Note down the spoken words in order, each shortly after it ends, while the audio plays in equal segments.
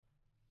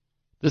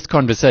This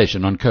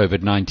conversation on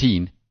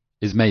COVID-19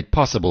 is made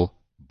possible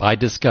by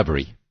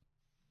Discovery.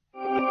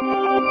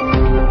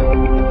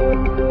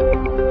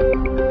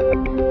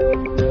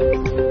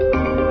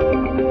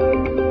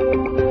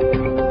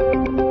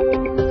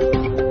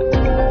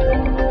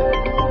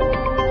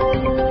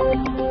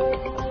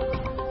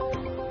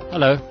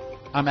 Hello,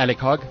 I'm Alec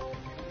Hogg,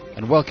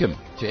 and welcome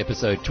to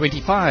episode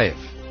 25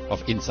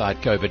 of Inside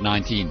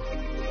COVID-19.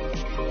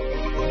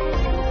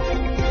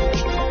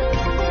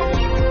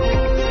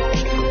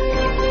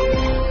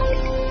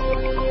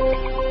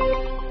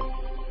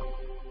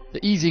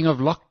 The easing of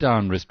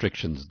lockdown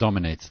restrictions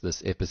dominates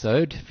this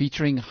episode,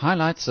 featuring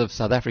highlights of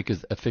South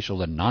Africa's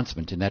official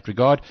announcement in that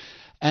regard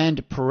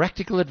and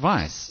practical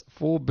advice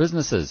for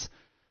businesses.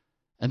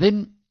 And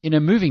then, in a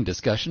moving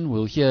discussion,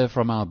 we'll hear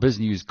from our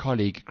BizNews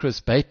colleague Chris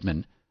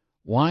Bateman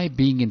why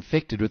being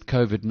infected with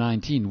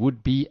COVID-19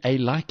 would be a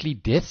likely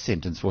death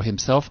sentence for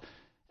himself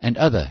and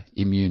other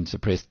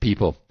immune-suppressed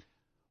people.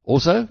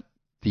 Also,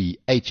 the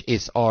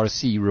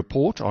HSRC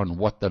report on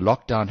what the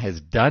lockdown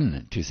has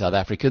done to South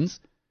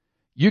Africans,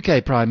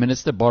 UK Prime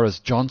Minister Boris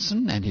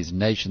Johnson and his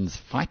nation's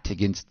fight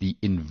against the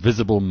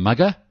invisible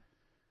mugger,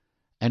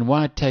 and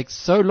why it takes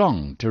so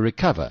long to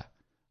recover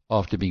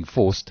after being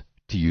forced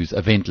to use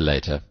a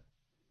ventilator.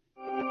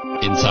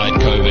 Inside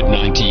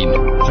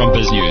COVID-19 from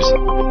BizNews.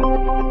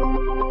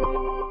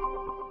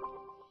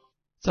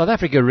 South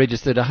Africa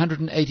registered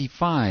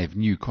 185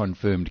 new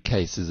confirmed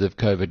cases of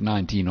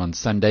COVID-19 on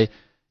Sunday,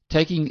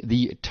 taking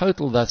the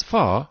total thus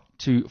far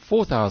to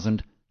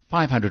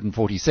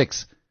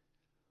 4,546.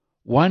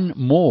 One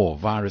more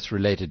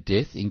virus-related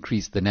death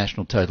increased the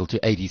national total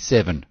to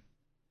 87.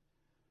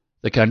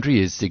 The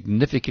country is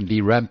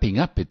significantly ramping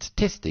up its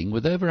testing,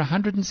 with over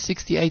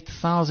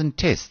 168,000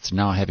 tests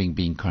now having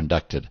been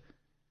conducted.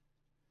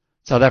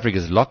 South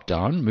Africa's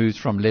lockdown moves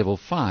from level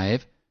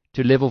 5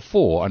 to level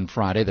 4 on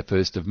Friday the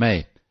 1st of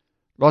May.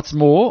 Lots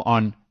more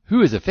on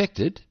who is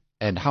affected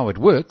and how it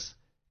works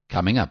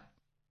coming up.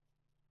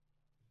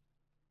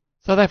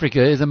 South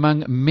Africa is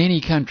among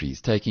many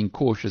countries taking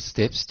cautious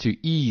steps to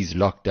ease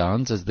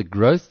lockdowns as the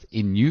growth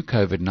in new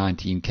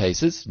COVID-19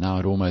 cases, now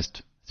at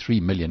almost 3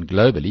 million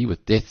globally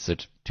with deaths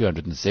at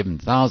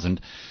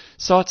 207,000,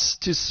 starts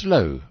to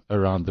slow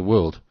around the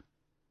world.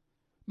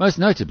 Most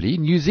notably,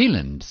 New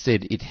Zealand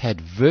said it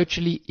had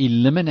virtually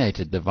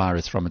eliminated the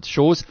virus from its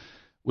shores,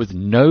 with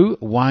no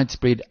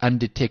widespread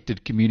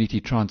undetected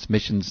community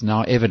transmissions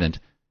now evident.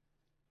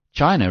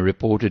 China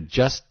reported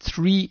just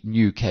 3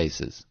 new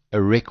cases,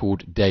 a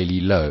record daily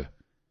low.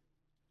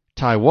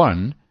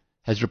 Taiwan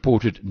has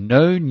reported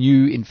no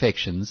new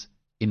infections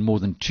in more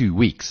than 2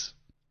 weeks.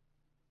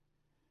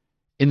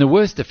 In the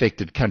worst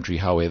affected country,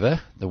 however,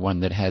 the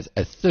one that has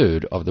a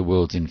third of the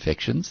world's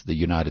infections, the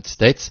United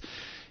States,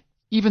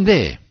 even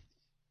there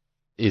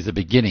is a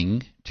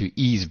beginning to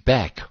ease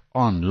back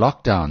on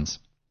lockdowns.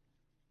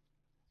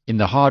 In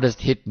the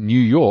hardest hit New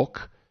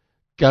York,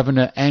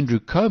 Governor Andrew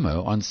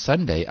Cuomo on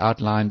Sunday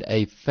outlined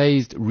a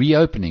phased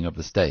reopening of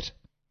the state.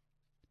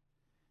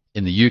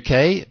 In the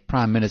UK,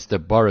 Prime Minister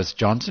Boris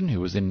Johnson, who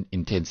was in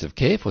intensive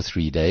care for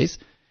 3 days,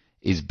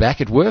 is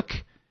back at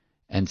work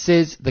and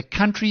says the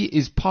country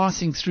is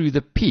passing through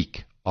the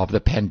peak of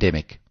the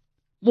pandemic.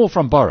 More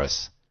from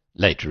Boris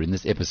later in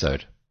this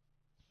episode.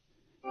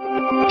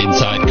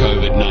 Inside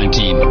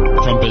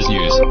COVID-19 from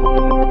BizNews.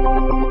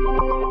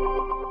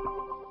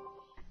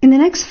 In the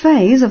next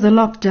phase of the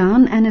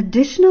lockdown, an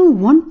additional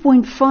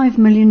 1.5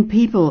 million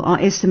people are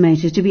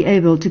estimated to be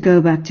able to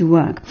go back to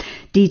work.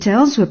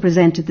 Details were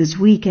presented this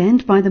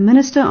weekend by the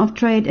Minister of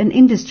Trade and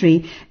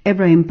Industry,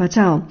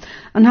 Ep25,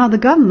 on how the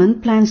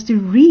government plans to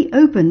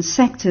reopen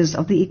sectors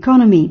of the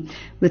economy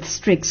with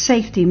strict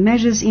safety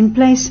measures in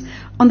place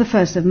on the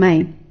 1st of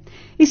May.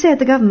 He said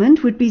the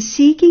government would be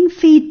seeking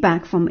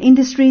feedback from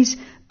industries,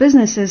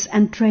 businesses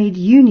and trade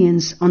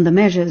unions on the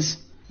measures.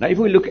 Now, if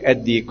we look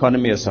at the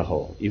economy as a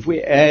whole, if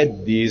we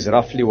add these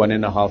roughly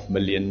 1.5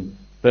 million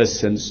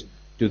persons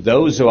to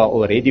those who are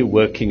already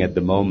working at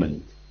the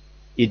moment,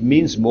 it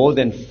means more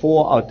than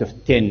 4 out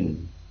of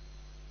 10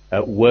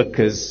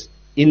 workers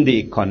in the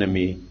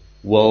economy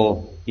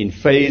will, in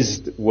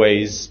phased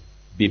ways,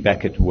 be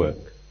back at work.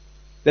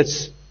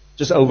 That's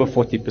just over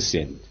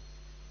 40%,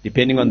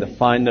 depending on the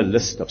final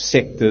list of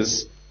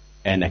sectors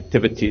and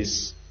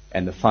activities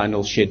and the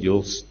final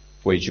schedules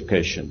for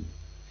education.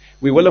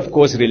 We will, of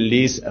course,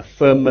 release a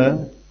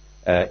firmer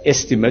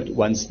estimate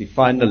once the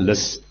final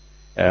list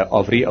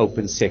of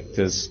reopened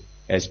sectors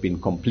has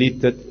been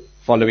completed,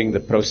 following the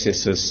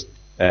processes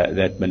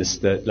that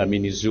Minister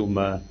Dlamini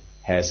Zuma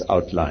has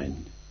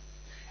outlined.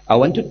 I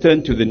want to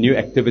turn to the new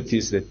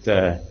activities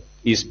that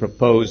is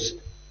proposed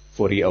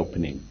for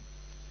reopening.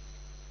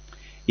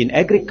 In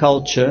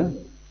agriculture,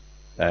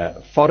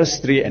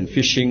 forestry and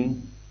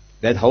fishing,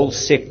 that whole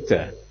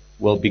sector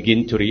will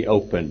begin to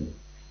reopen,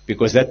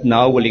 because that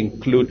now will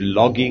include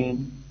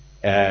logging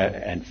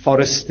and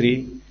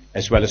forestry,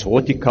 as well as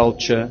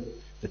horticulture,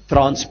 the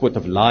transport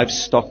of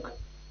livestock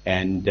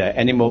and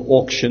animal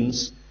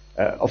auctions,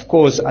 of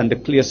course under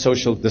clear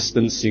social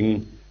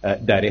distancing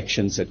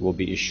directions that will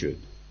be issued.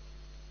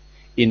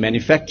 In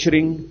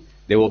manufacturing,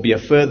 there will be a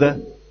further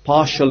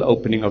partial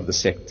opening of the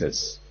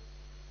sectors.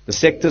 The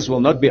sectors will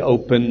not be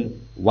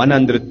open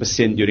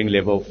 100% during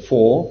level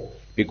 4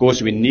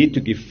 because we need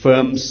to give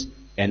firms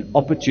an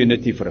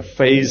opportunity for a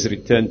phased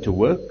return to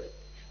work.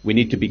 We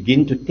need to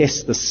begin to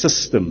test the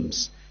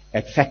systems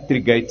at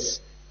factory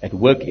gates, at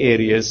work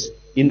areas,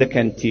 in the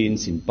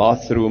canteens, in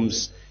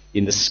bathrooms,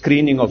 in the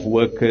screening of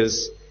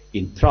workers,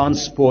 in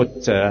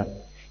transport,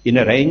 in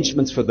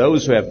arrangements for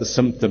those who have the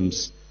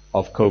symptoms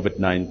of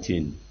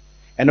COVID-19.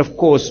 And of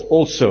course,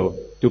 also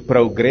to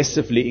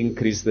progressively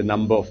increase the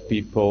number of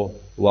people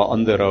who are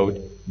on the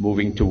road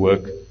moving to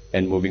work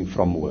and moving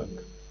from work.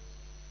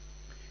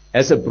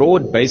 As a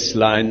broad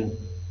baseline,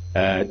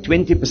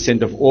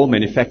 20% of all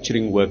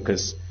manufacturing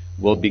workers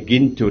will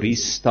begin to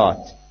restart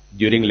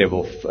during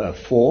level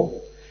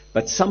 4,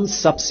 but some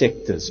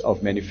subsectors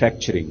of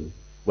manufacturing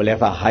will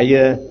have a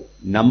higher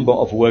number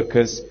of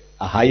workers,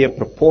 a higher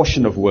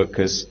proportion of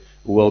workers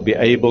who will be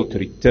able to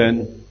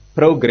return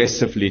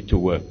progressively to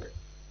work.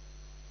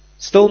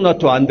 Still not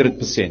to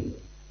 100%,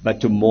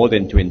 but to more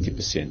than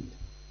 20%.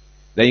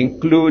 They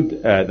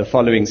include the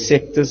following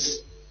sectors: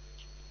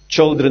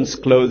 children's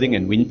clothing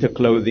and winter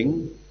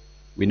clothing.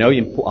 We know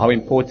how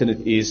important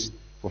it is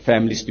for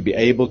families to be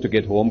able to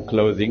get warm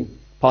clothing.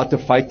 Part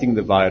of fighting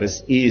the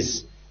virus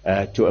is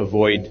to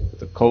avoid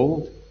the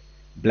cold.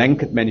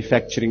 Blanket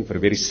manufacturing for a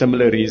very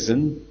similar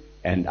reason,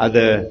 and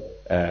other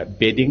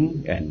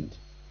bedding and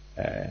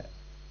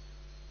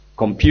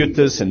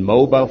computers and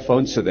mobile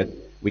phones so that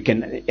we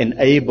can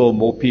enable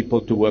more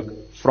people to work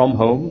from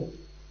home.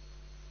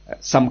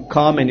 Some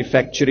car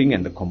manufacturing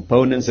and the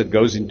components that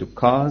goes into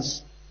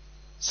cars.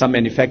 Some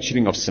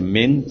manufacturing of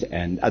cement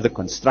and other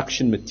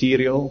construction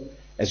material,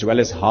 as well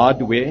as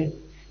hardware,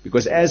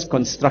 because as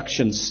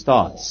construction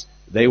starts,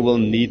 they will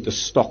need the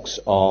stocks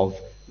of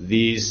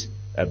these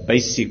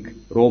basic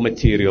raw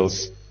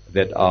materials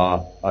that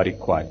are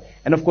required.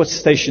 And of course,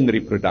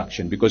 stationary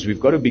production, because we've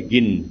got to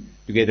begin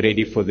to get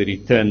ready for the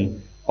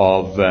return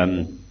of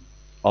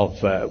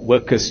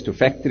workers to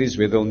factories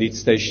where they'll need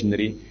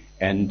stationery,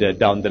 and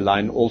down the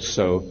line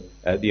also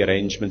the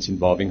arrangements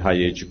involving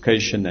higher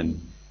education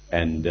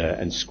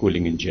and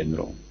schooling in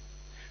general.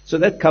 So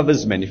that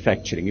covers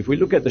manufacturing. If we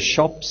look at the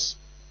shops,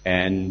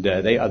 and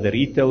they are the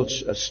retail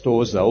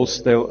stores, the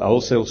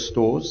wholesale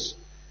stores,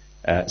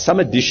 some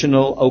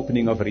additional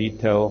opening of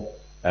retail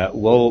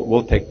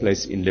will take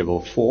place in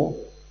level 4.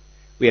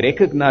 We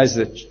recognize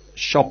that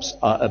shops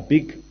are a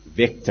big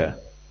vector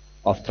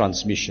of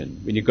transmission.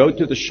 When you go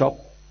to the shop,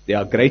 there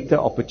are greater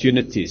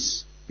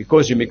opportunities,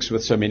 because you mix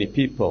with so many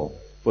people,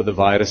 for the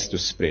virus to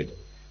spread.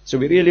 So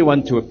we really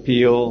want to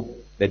appeal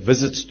that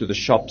visits to the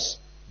shops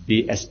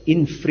be as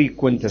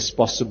infrequent as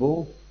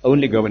possible,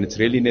 only go when it's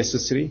really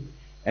necessary,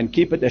 and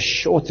keep it as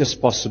short as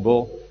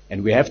possible,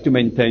 and we have to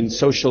maintain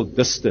social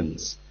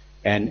distance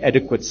and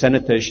adequate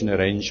sanitation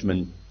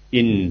arrangement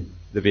in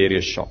the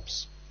various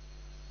shops.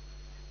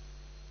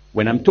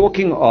 When I'm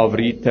talking of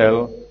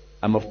retail,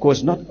 I'm of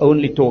course not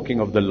only talking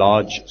of the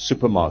large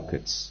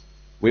supermarkets.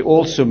 We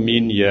also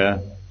mean here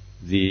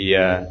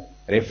the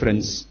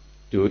reference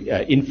to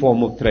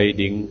informal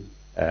trading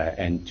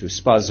and to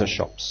spaza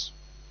shops.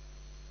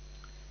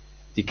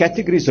 The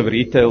categories of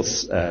retail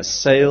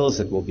sales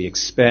that will be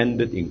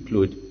expanded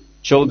include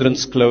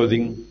children's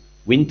clothing,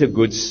 winter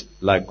goods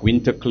like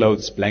winter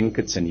clothes,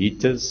 blankets and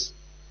heaters,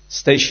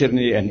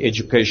 stationery and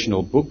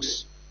educational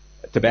books,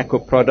 tobacco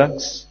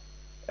products,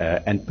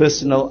 and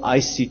personal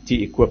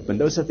ICT equipment.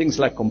 Those are things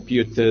like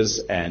computers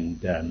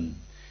and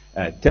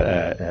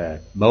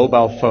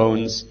mobile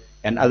phones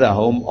and other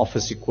home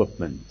office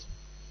equipment.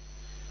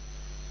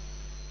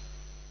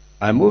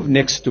 I move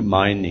next to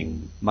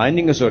mining.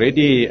 Mining has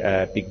already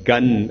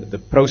begun the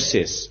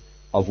process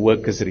of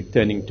workers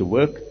returning to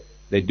work.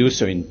 They do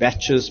so in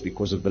batches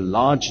because of the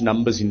large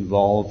numbers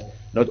involved.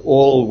 Not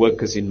all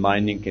workers in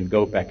mining can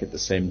go back at the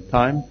same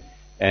time.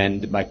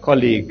 And my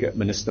colleague,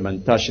 Minister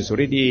Mantashe, has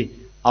already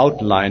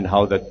outlined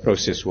how that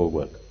process will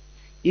work.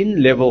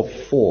 In level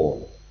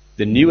 4,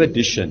 the new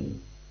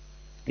addition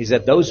is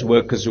that those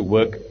workers who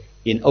work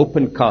in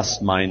open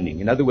cast mining,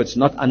 in other words,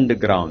 not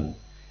underground,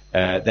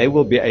 they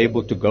will be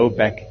able to go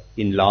back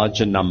in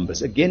larger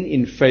numbers, again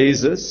in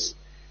phases,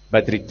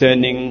 but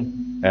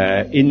returning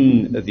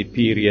in the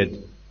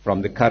period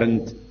from the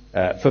current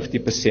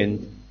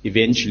 50%,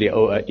 eventually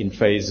in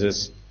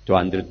phases to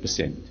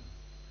 100%.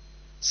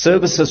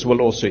 Services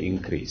will also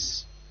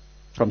increase.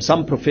 From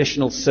some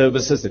professional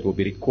services that will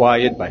be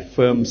required by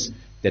firms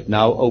that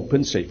now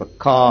open, so if a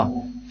car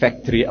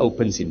factory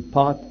opens in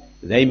part,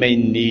 they may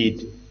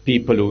need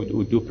people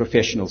who do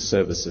professional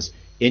services,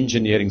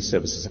 engineering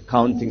services,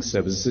 accounting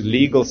services,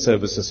 legal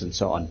services, and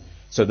so on.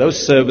 So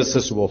those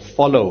services will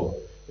follow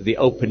the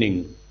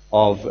opening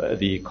of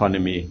the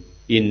economy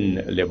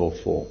in level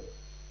 4.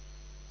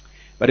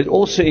 But it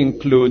also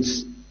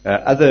includes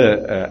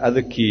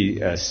other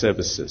key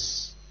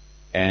services.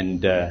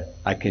 And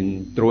I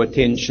can draw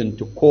attention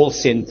to call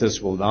centers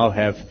will now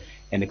have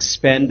an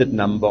expanded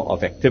number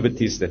of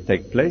activities that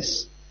take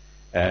place.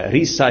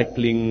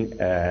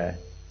 Recycling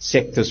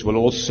sectors will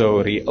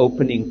also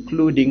reopen,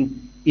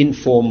 including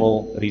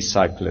informal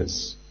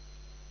recyclers.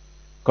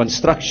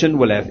 Construction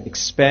will have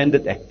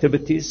expanded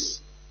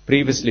activities.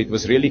 Previously, it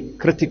was really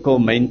critical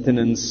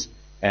maintenance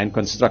and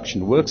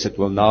construction works. It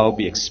will now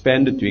be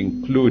expanded to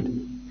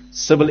include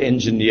civil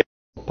engineering,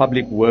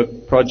 public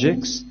work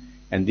projects,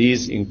 and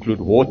these include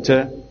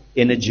water,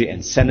 energy,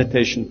 and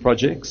sanitation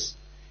projects.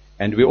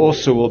 And we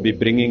also will be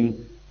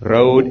bringing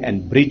road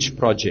and bridge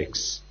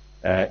projects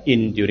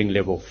in during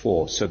level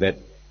 4, so that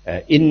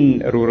in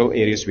rural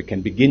areas we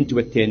can begin to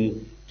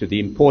attend to the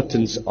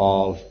importance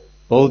of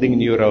building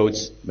new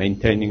roads,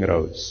 maintaining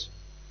roads.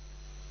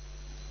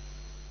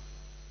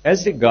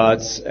 As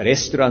regards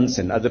restaurants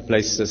and other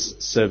places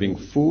serving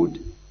food,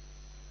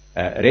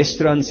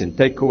 restaurants and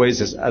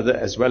takeaways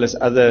as well as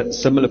other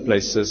similar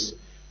places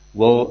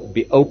will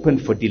be open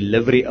for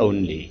delivery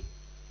only.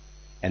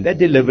 And that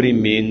delivery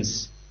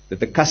means that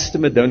the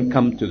customer don't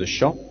come to the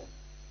shop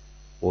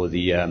or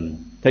the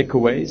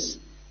takeaways,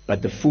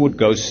 but the food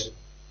goes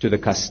to the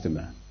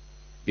customer.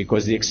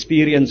 Because the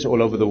experience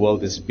all over the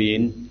world has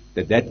been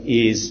that that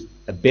is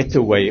a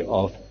better way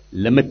of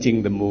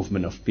limiting the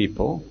movement of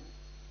people.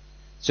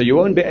 So you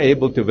won't be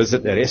able to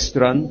visit a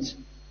restaurant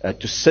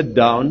to sit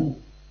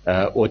down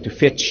or to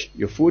fetch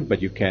your food,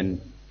 but you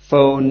can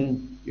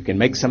phone, you can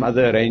make some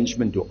other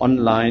arrangement, do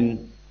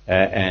online,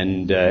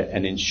 and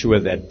ensure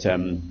that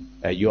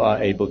you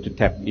are able to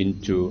tap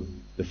into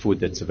the food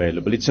that's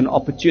available. It's an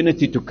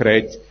opportunity to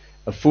create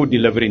a food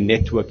delivery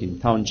network in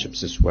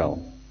townships as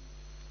well.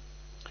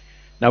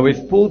 Now,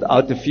 we've pulled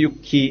out a few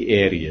key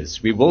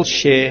areas. We will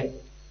share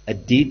a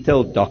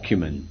detailed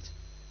document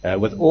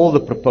with all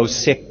the proposed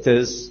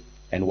sectors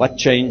and what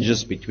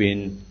changes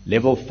between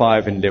level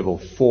 5 and level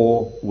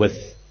 4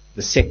 with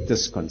the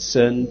sectors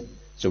concerned.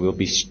 So we'll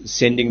be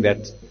sending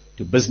that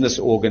to business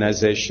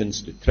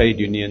organizations, to trade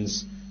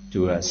unions,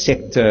 to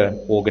sector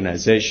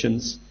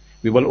organizations.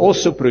 We will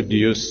also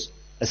produce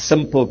a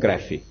simple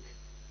graphic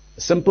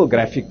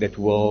that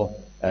will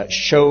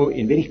show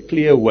in very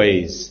clear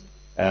ways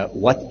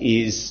what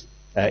is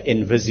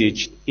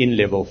envisaged in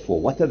level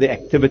 4. What are the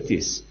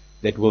activities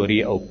that will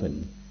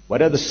reopen?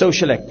 What are the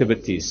social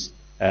activities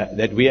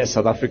that we as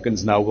South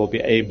Africans now will be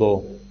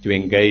able to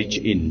engage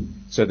in,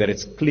 so that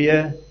it's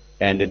clear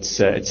and it's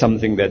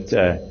something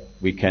that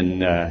we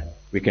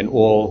can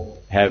all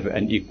have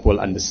an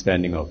equal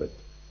understanding of it.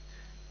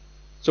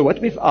 So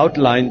what we've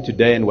outlined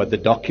today and what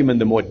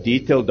the more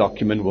detailed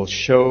document will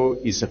show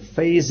is a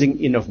phasing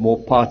in of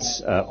more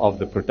parts of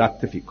the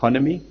productive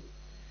economy.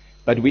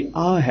 But we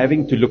are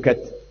having to look at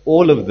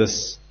all of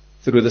this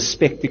through the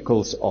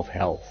spectacles of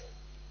health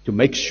to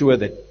make sure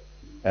that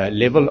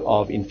level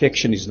of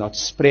infection is not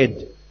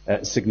spread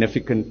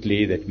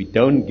significantly, that we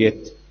don't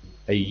get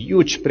a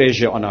huge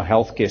pressure on our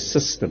healthcare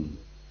system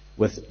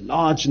with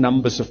large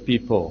numbers of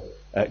people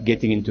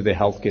getting into the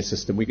healthcare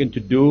system. We're going to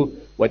do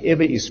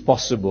whatever is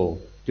possible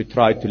to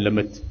try to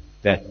limit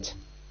that.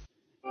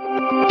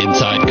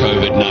 Inside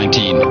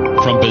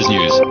COVID-19 from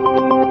BizNews.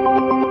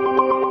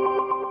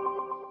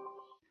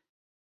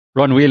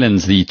 Ron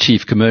Whelans, the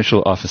Chief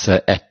Commercial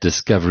Officer at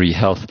Discovery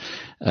Health.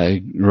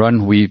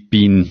 Ron, we've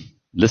been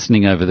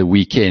listening over the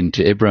weekend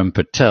to Ibrahim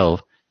Patel,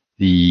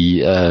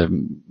 the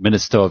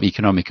Minister of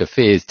Economic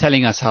Affairs,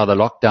 telling us how the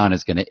lockdown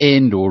is going to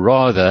end, or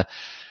rather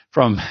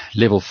from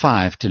level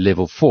 5 to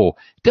level 4.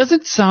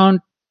 Doesn't sound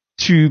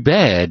too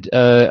bad.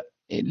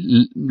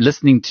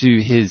 Listening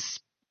to his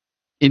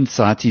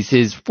insights, he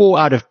says 4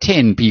 out of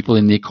 10 people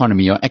in the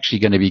economy are actually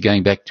going to be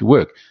going back to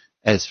work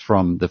as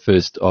from the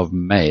 1st of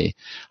May.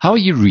 How are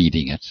you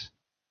reading it?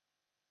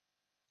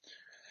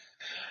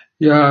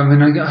 Yeah, I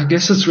mean, I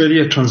guess it's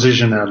really a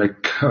transition,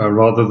 Alec,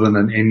 rather than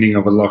an ending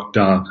of a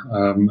lockdown.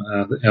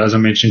 As I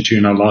mentioned to you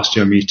in our last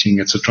year meeting,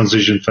 it's a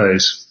transition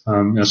phase.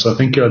 So I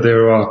think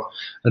there are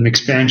an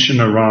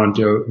expansion around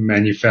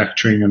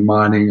manufacturing and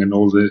mining and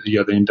all the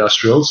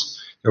industrials,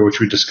 which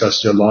we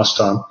discussed last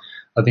time.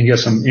 I think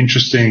there's some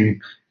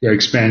interesting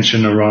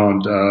expansion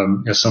around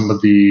some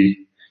of the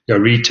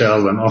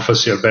retail and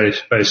office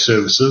based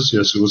services.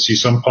 So we'll see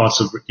some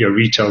parts of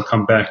retail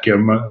come back.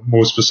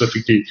 More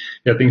specifically,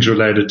 things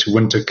related to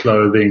winter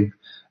clothing,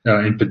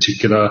 in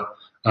particular.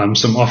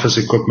 Some office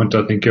equipment,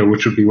 I think,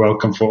 which would be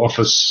welcome for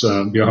office,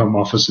 home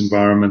office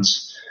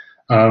environments.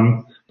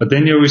 But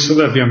then we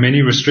still have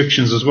many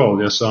restrictions as well.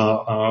 Yes,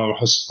 our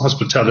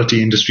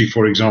hospitality industry,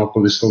 for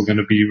example, is still going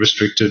to be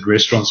restricted.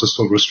 Restaurants are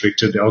still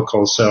restricted.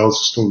 Alcohol sales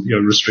are still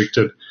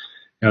restricted.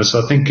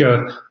 So I think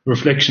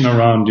reflection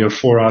around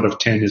 4 out of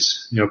 10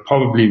 is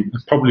probably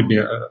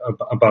be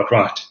about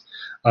right.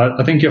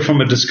 I think from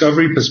a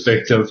Discovery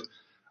perspective,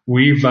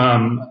 we've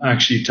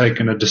actually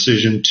taken a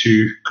decision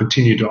to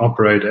continue to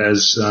operate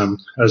as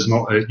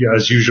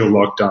usual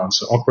lockdowns.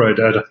 So operate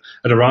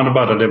at around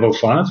about a level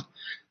 5.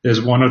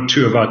 There's 1 or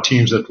 2 of our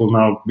teams that will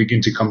now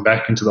begin to come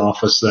back into the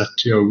office that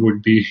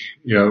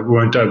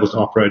weren't able to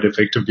operate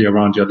effectively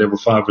around level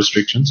 5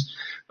 restrictions.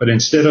 But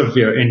instead of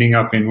ending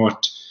up in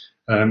what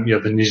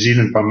the New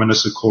Zealand Prime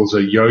Minister calls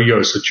a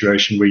yo-yo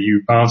situation where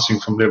you're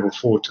bouncing from level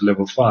 4 to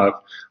level 5,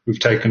 we've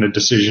taken a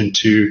decision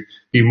to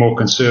be more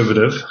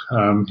conservative,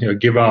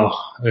 give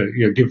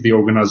the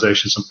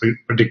organization some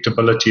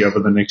predictability over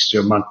the next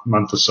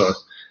month or so.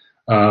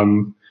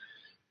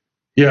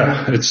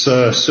 It's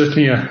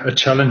certainly a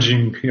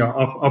challenging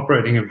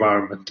operating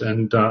environment,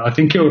 and I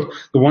think the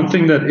one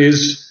thing that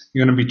is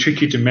going to be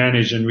tricky to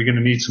manage, and we're going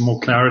to need some more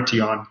clarity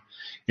on,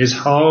 is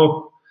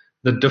how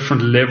the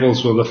different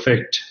levels will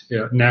affect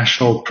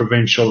national,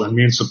 provincial, and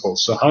municipal.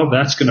 So how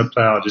that's going to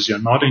play out is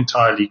not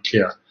entirely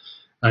clear.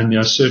 And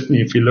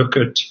certainly if you look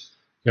at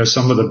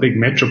some of the big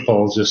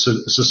metropoles, the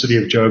city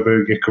of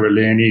Joburg,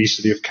 Ekurhuleni,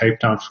 city of Cape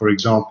Town, for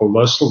example,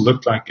 those still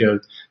look like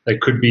they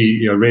could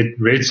be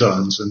red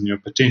zones and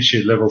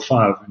potentially level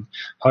 5. And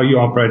how you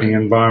operating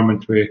an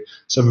environment where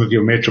some of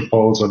your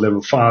metropoles are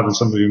level 5 and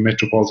some of your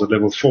metropoles are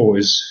level 4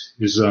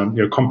 is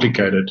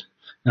complicated.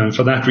 And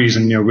for that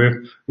reason,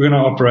 we're going to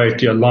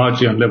operate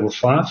largely on level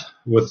 5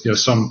 with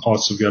some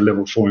parts of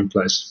level 4 in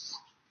place.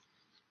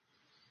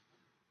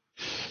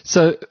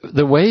 So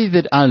the way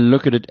that I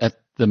look at it at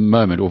the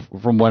moment, or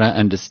from what I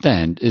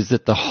understand, is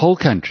that the whole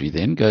country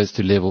then goes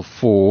to level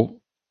 4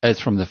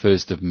 as from the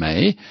 1st of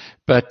May.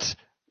 But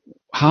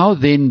how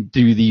then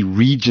do the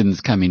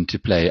regions come into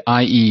play,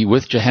 i.e.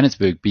 with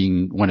Johannesburg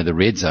being one of the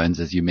red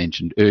zones, as you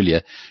mentioned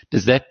earlier,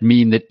 does that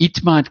mean that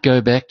it might go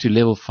back to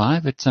level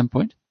 5 at some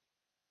point?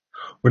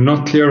 We're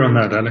not clear on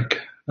that, Alec.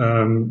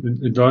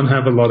 We don't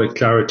have a lot of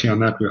clarity on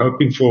that. We're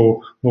hoping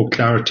for more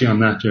clarity on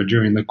that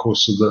during the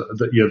course of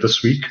the year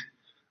this week.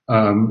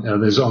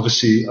 There's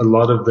obviously a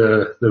lot of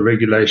the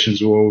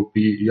regulations will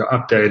be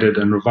updated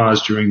and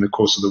revised during the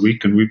course of the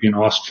week, and we've been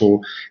asked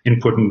for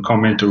input and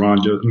comment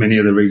around many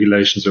of the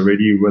regulations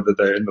already, whether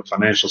they're in the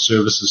financial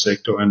services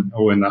sector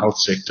or in the health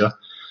sector.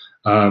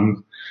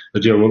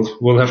 But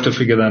we'll have to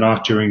figure that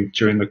out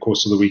during the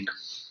course of the week.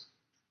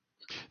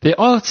 There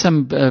are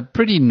some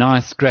pretty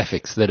nice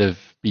graphics that have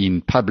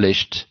been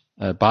published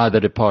by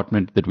the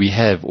department that we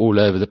have all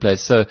over the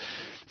place. So,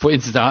 for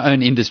instance, our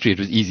own industry, it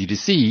was easy to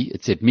see.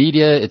 It said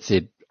media, it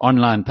said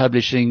online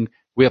publishing.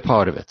 We're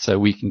part of it, so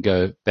we can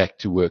go back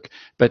to work.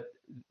 But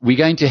we're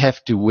going to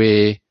have to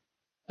wear,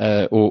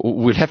 or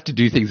we'll have to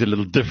do things a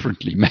little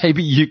differently.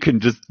 Maybe you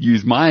can just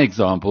use my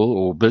example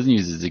or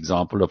business's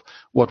example of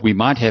what we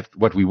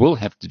will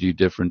have to do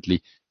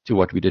differently to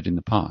what we did in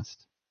the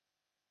past.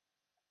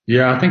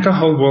 Yeah, I think our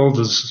whole world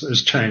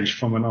has changed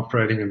from an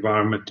operating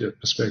environment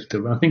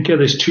perspective. I think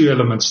there's two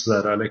elements to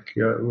that, Alec.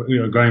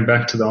 Going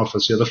back to the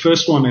office. The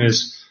first one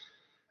is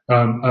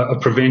a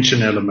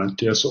prevention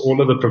element. So all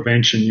of the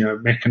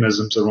prevention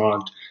mechanisms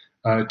around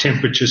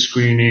temperature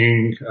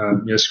screening,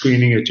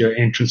 screening at your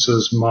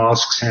entrances,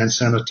 masks, hand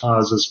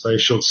sanitizers,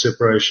 facial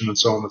separation, and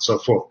so on and so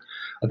forth.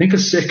 I think a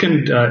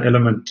second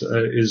element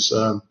is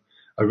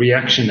a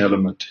reaction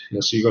element.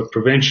 So you've got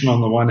prevention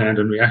on the one hand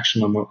and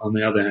reaction on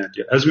the other hand.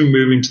 As we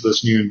move into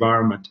this new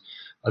environment,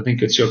 I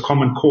think it's your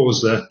common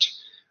cause that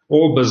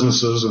all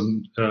businesses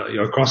and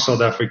across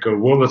South Africa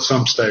will at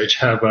some stage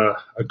have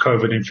a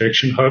COVID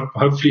infection.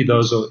 Hopefully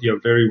those are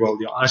very well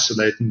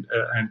isolated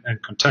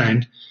and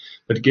contained.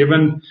 But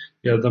given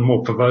the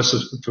more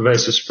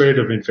pervasive spread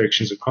of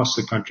infections across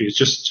the country, it's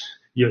just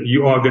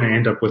you are going to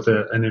end up with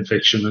an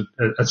infection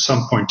at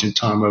some point in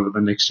time over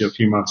the next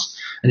few months.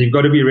 And you've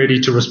got to be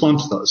ready to respond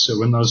to those. So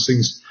when those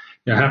things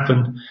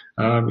happen,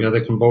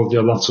 they can involve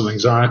lots of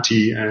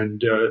anxiety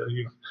and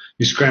you're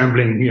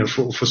scrambling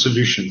for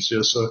solutions.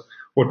 So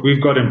what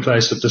we've got in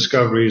place at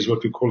Discovery is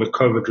what we call a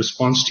COVID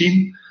response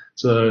team.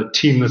 It's a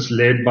team that's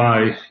led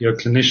by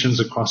clinicians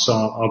across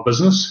our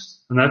business.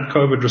 And that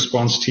COVID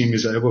response team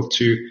is able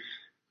to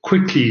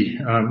quickly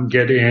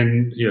get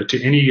in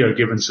to any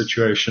given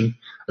situation,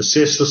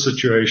 assess the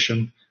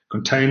situation,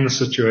 contain the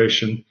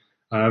situation,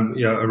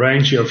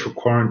 arrange for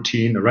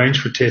quarantine, arrange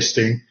for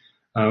testing,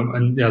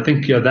 and I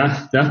think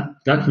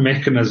that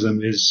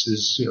mechanism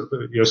is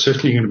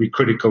certainly going to be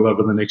critical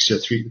over the next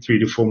 3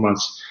 to 4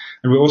 months.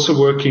 And we're also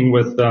working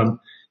with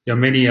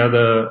many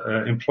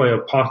other employer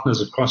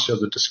partners across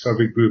the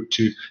Discovery Group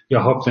to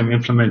help them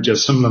implement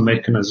similar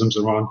mechanisms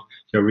around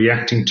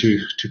reacting to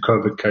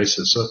COVID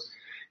cases. So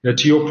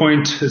to your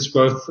point, it's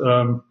both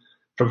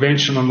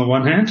prevention on the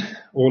one hand,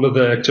 all of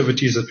the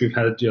activities that we've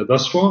had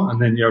thus far, and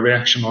then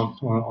reaction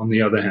on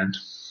the other hand.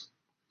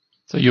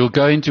 So you'll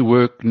go into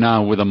work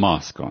now with a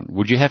mask on.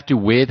 Would you have to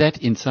wear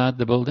that inside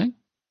the building?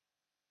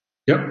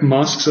 Yep,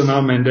 masks are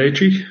now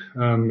mandatory.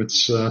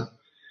 It's a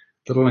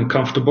little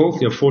uncomfortable.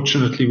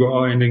 Fortunately, we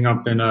are ending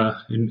up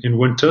in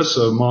winter,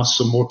 so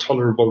masks are more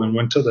tolerable in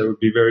winter. They would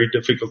be very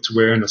difficult to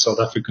wear in a South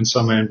African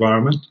summer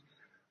environment.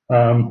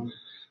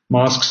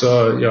 Masks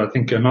are, I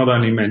think, are not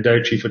only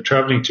mandatory for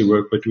traveling to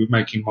work, but we're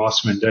making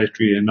masks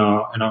mandatory in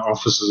our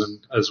offices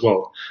as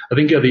well. I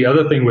think the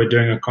other thing we're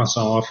doing across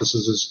our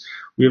offices is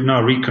we have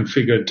now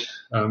reconfigured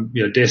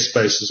desk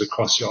spaces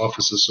across your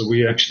offices. So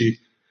we actually,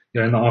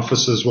 in the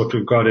offices, what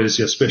we've got is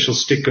special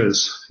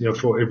stickers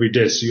for every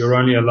desk. So you're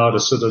only allowed to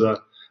sit at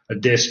a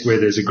desk where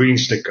there's a green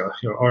sticker.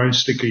 Your orange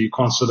sticker, you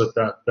can't sit at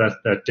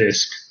that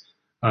desk.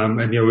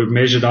 And we've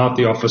measured out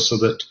the office so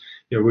that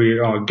we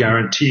are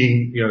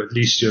guaranteeing, at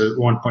least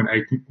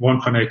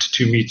 1.8 to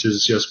 2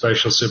 meters,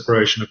 spatial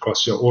separation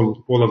across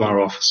all of our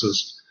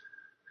offices.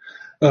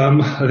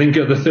 I think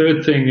the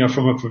third thing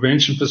from a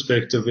prevention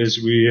perspective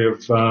is we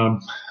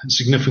have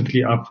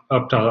significantly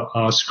upped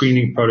our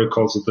screening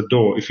protocols at the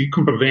door. If you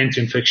can prevent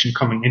infection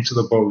coming into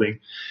the building,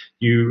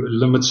 you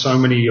limit so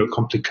many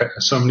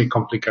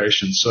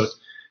complications. So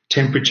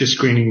temperature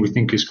screening we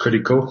think is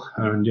critical,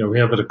 and we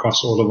have it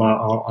across all of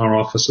our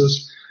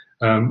offices.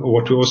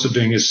 What we're also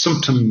doing is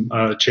symptom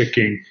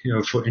checking,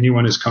 for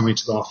anyone who's coming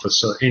to the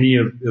office. So any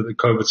of the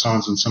COVID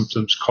signs and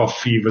symptoms, cough,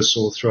 fever,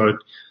 sore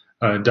throat,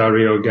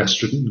 diarrhea or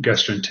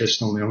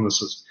gastrointestinal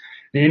illnesses.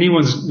 And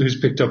anyone who's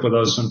picked up with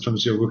those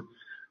symptoms, we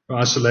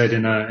isolate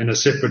in a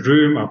separate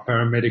room. Our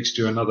paramedics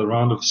do another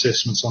round of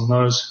assessments on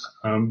those,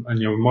 and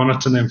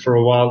monitor them for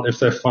a while. If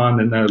they're fine,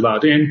 then they're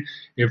allowed in.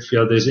 If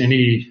there's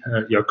any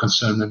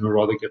concern, then we'd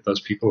rather get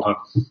those people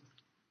home.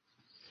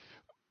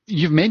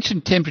 You've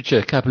mentioned temperature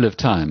a couple of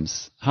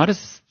times. How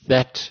does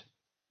that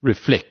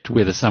reflect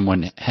whether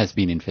someone has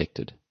been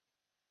infected?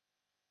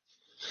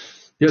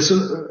 Yeah, so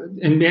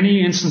in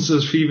many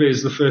instances, fever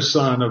is the first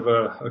sign of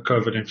a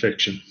COVID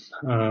infection.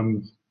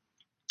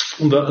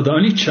 The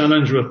only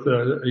challenge with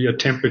your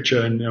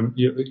temperature, and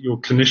your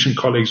clinician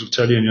colleagues will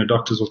tell you and your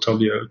doctors will tell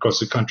you across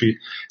the country,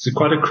 it's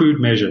quite a crude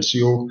measure. So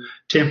your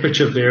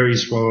temperature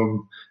varies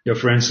from,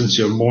 for instance,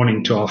 your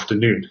morning to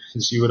afternoon.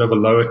 So you would have a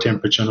lower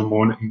temperature in the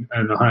morning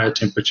and a higher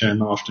temperature in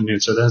the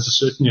afternoon. So there's a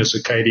certain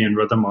circadian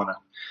rhythm on it.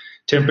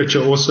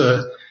 Temperature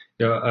also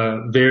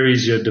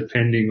varies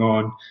depending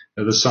on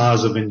the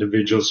size of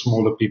individuals,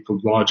 smaller people,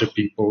 larger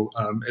people.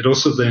 It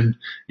also then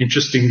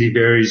interestingly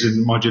varies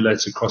and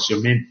modulates across your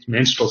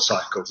menstrual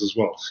cycles as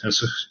well.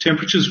 So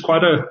temperature is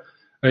quite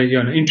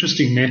an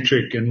interesting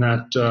metric in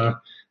that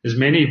there's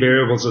many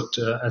variables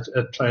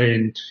at play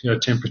in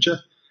temperature.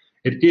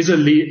 It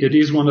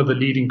is one of the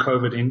leading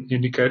COVID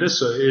indicators,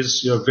 so it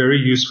is very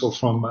useful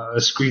from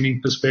a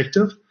screening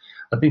perspective.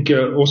 I think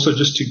also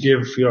just to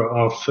give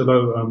our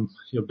fellow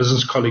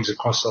business colleagues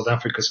across South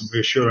Africa some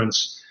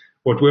reassurance,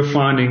 what we're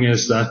finding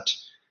is that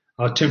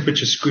our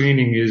temperature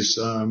screening is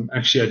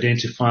actually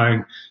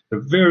identifying a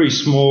very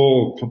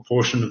small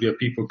proportion of your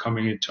people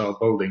coming into our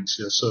buildings.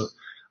 So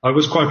I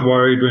was quite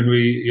worried when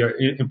we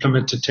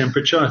implemented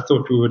temperature. I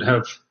thought we would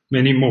have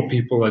many more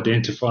people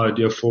identified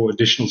for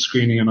additional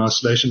screening and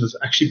isolation. There's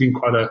actually been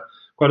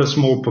quite a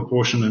small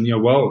proportion, and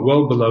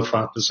well below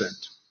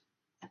 5%.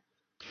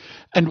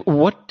 And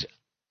what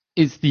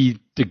is the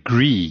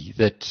degree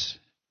that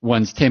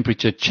one's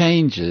temperature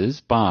changes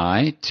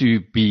by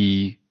to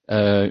be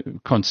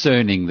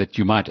concerning that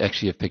you might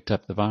actually have picked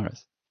up the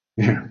virus?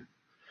 Yeah,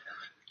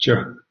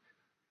 sure.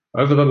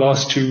 Over the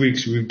last 2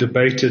 weeks, we've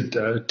debated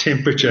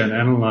temperature and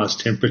analyzed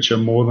temperature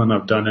more than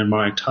I've done in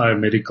my entire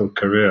medical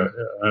career.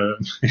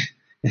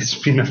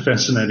 It's been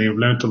fascinating. I've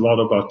learned a lot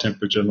about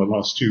temperature in the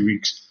last 2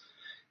 weeks.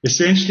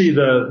 Essentially,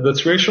 the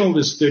threshold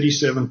is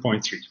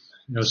 37.3.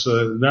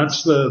 So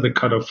that's the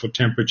cutoff for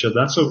temperature.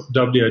 That's a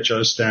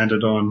WHO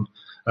standard on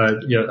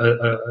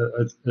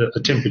a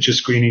temperature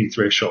screening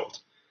threshold.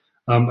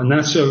 And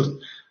that's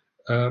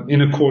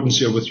in accordance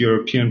with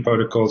European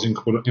protocols, in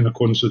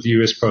accordance with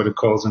US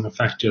protocols, and in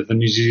fact, the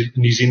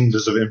New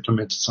Zealanders have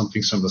implemented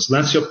something similar. So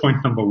that's your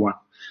point number one.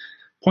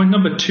 Point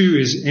number two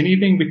is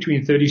anything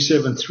between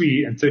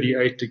 37.3 and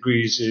 38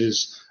 degrees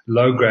is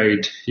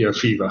low-grade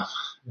fever.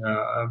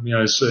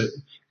 So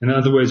in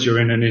other words,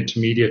 you're in an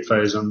intermediate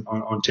phase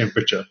on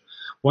temperature.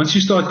 Once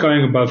you start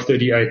going above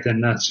 38,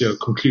 then that's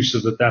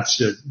conclusive that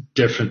that's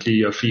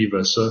definitely a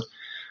fever. So,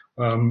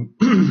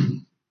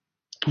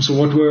 so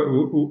what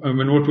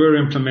we're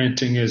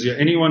implementing is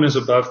anyone who's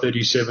above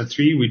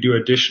 37.3, we do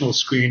additional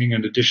screening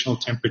and additional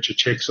temperature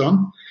checks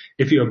on.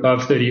 If you're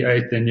above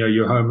 38, then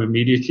you're home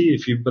immediately.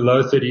 If you're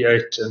below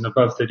 38 and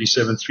above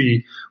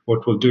 37.3,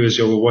 what we'll do is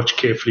we'll watch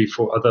carefully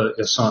for other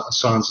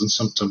signs and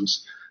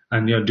symptoms,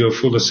 and do a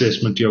full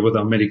assessment with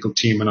our medical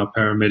team and our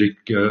paramedic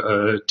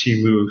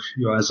team who,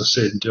 as I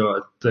said,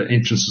 at the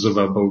entrances of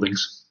our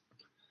buildings.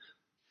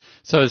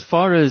 So as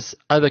far as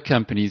other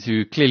companies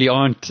who clearly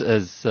aren't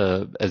as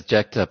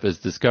jacked up as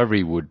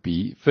Discovery would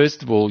be,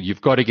 first of all,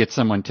 you've got to get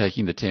someone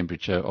taking the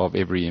temperature of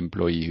every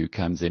employee who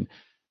comes in.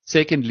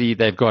 Secondly,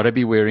 they've got to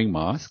be wearing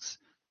masks.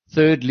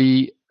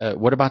 Thirdly,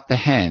 what about the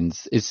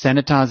hands? Is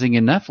sanitizing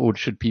enough, or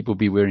should people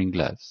be wearing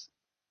gloves?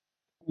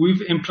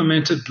 We've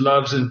implemented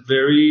gloves in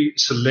very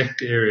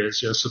select areas.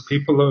 So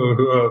people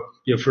who are,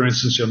 for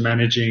instance, you're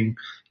managing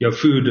your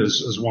food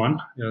as one,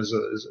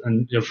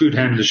 and your food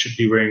handlers should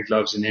be wearing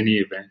gloves in any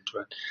event.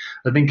 Right?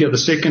 I think the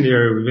second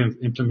area we've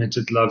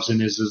implemented gloves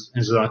in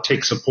is our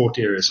tech support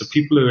area. So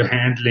people who are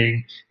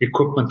handling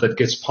equipment that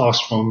gets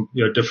passed from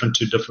different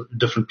to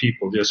different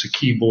people. So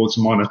keyboards,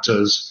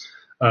 monitors,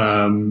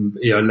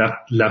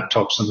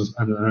 laptops,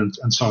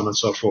 and so on and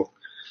so forth.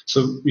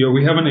 So,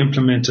 we haven't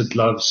implemented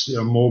gloves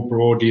more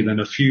broadly than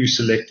a few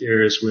select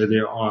areas where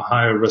there are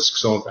higher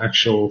risks of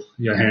actual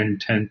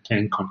hand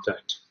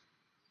contact.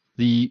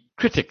 The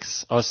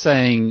critics are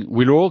saying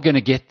we're all going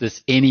to get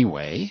this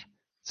anyway,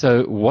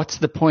 So what's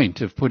the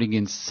point of putting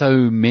in so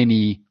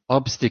many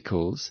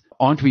obstacles?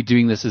 Aren't we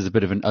doing this as a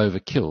bit of an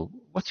overkill?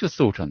 What's your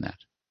thought on that?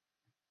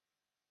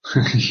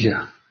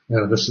 Yeah,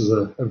 this is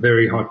a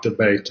very hot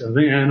debate.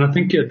 I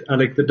think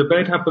the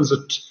debate happens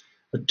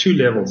at two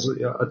levels.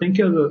 I think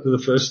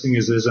the first thing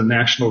is there's a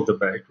national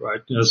debate,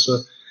 right? So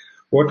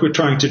what we're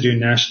trying to do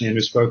nationally, and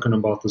we've spoken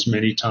about this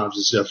many times,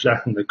 is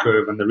flatten the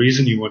curve. And the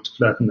reason you want to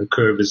flatten the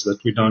curve is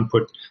that we don't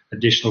put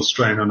additional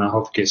strain on our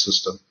healthcare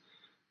system.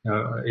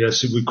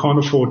 So we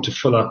can't afford to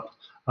fill up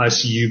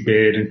ICU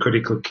bed and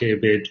critical care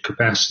bed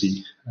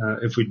capacity.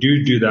 If we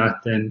do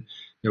that, then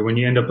when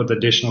you end up with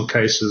additional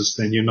cases,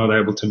 then you're not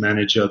able to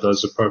manage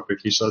those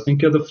appropriately. So I think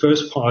the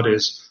first part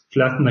is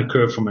flatten the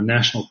curve from a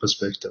national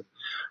perspective.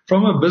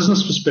 From a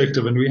business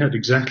perspective, and we had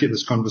exactly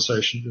the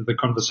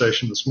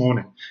conversation this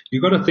morning,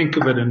 you've got to think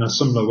of it in a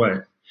similar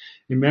way.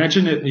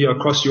 Imagine it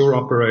across your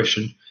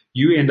operation,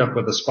 you end up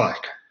with a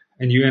spike,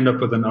 and you end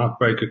up with an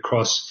outbreak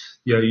across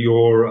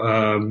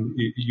your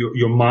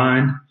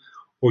mine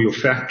or your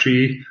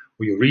factory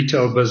or your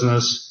retail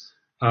business,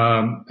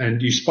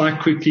 and you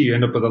spike quickly, you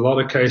end up with a lot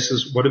of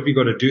cases. What have you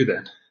got to do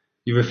then?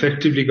 You've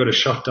effectively got to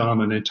shut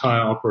down an entire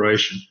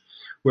operation.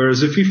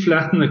 Whereas if you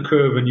flatten the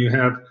curve and you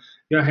have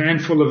a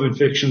handful of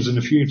infections and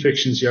a few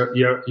infections here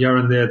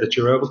and there that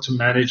you're able to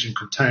manage and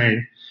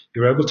contain,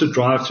 you're able to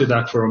drive through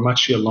that for a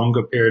much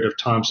longer period of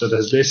time, so it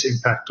has less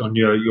impact on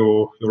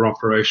your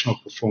operational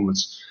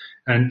performance.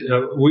 And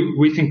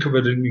we think of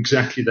it in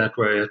exactly that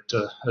way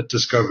at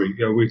Discovery.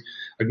 We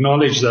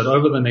acknowledge that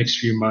over the next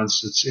few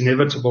months, it's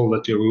inevitable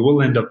that we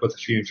will end up with a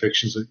few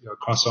infections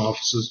across our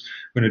offices.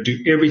 We're going to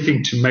do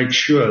everything to make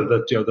sure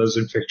that those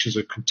infections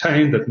are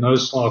contained, that no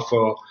staff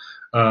are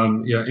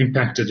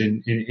impacted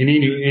in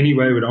any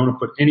way. We don't want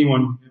to put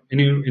anyone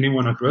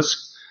at risk,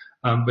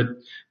 but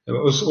it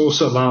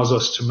also allows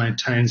us to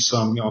maintain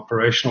some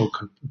operational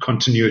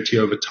continuity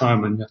over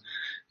time. And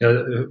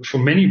for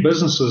many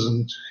businesses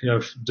and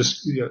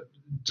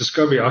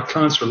Discovery, our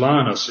clients rely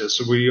on us.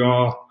 So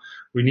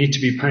we need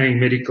to be paying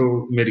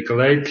medical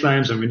aid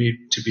claims, and we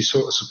need to be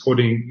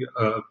supporting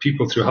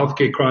people through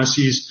healthcare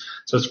crises.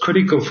 So it's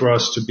critical for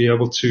us to be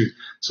able to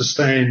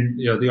sustain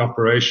the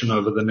operation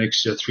over the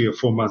next 3 or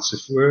 4 months.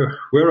 If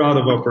we're out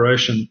of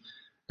operation,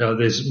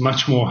 there's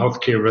much more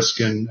healthcare risk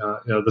in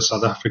the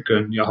South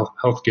African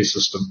healthcare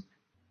system.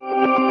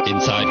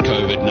 Inside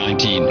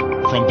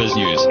COVID-19 from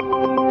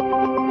BizNews.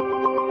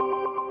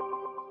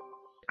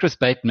 Chris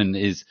Bateman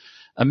is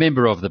a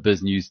member of the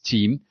BizNews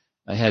team,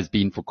 has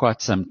been for quite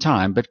some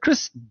time. But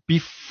Chris,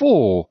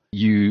 before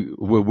you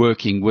were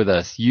working with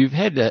us, you've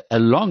had a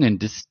long and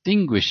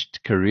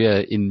distinguished career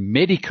in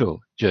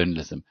medical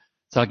journalism.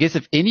 So I guess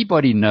if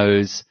anybody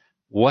knows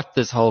what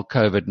this whole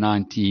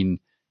COVID-19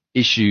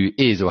 issue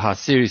is or how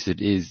serious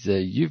it is,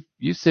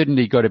 you've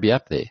certainly got to be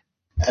up there.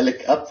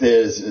 Alec, up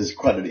there is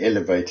quite an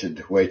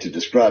elevated way to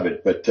describe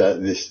it, but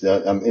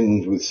I'm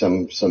in with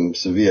some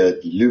severe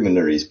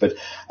luminaries. But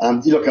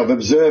look, I've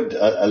observed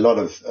a lot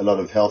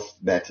of health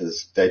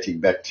matters dating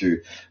back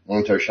to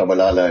Monto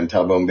Shabalala and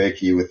Thabo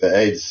Mbeki with the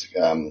AIDS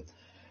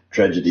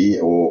tragedy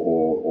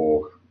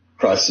or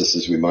crisis,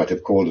 as we might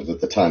have called it at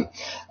the time.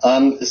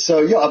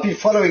 I've been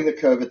following the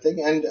COVID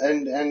thing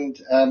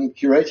and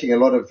curating a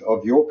lot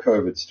of your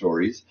COVID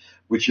stories,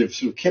 which have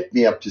sort of kept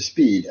me up to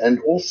speed,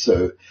 and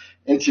also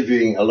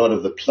interviewing a lot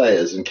of the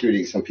players,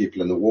 including some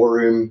people in the war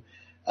room,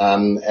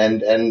 and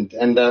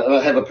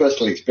I have a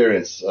personal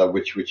experience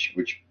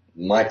which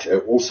might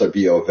also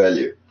be of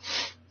value.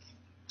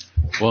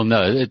 Well,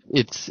 no,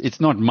 it's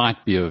not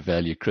might be of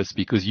value, Chris,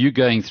 because you're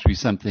going through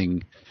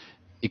something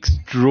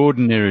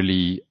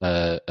extraordinarily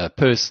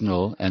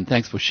personal, and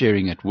thanks for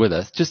sharing it with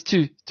us. Just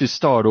to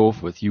start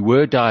off with, you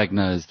were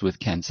diagnosed with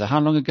cancer. How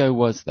long ago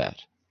was that?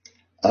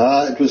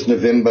 It was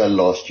November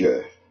last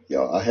year.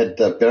 Yeah, I had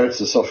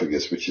Barrett's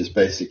esophagus, which is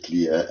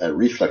basically a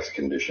reflux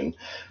condition,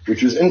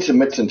 which was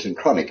intermittent and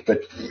chronic,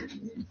 but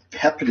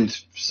happened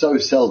so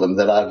seldom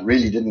that I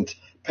really didn't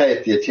pay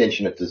it the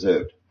attention it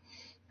deserved.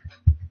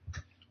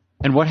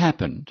 And what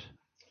happened?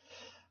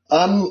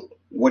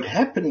 What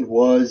happened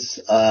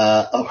was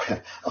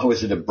I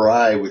was at a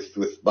braai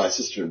with my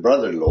sister and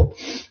brother-in-law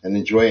and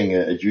enjoying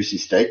a juicy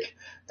steak,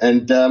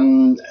 and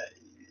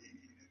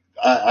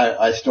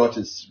I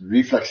started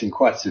refluxing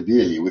quite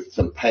severely with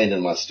some pain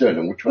in my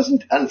sternum, which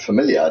wasn't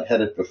unfamiliar. I'd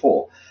had it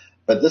before,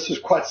 but this was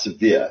quite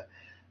severe.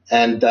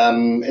 And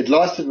it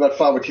lasted about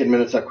 5 or 10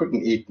 minutes. I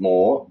couldn't eat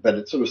more, but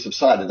it sort of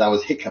subsided. I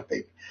was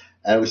hiccuping,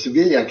 and it was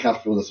severely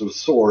uncomfortable and sort of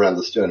sore around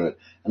the sternum.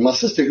 And my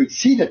sister, who'd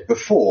seen it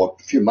before,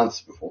 a few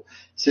months before,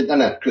 said,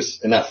 no, Chris,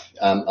 enough.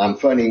 I'm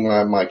phoning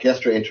my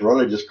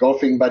gastroenterologist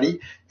golfing buddy,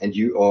 and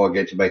you are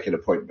going to make an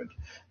appointment,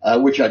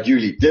 which I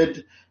duly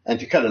did. And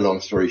to cut a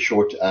long story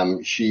short,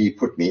 she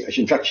put me,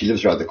 in fact, she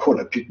lives around the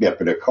corner, picked me up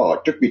in her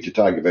car, took me to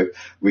Tigerberg,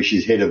 where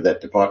she's head of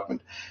that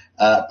department,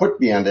 put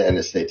me under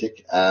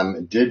anesthetic,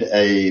 did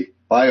a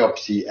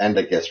biopsy and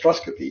a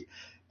gastroscopy.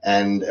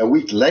 And a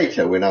week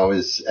later, when I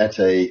was at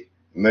a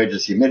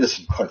emergency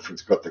medicine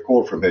conference, got the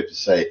call from her to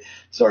say,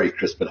 sorry,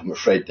 Chris, but I'm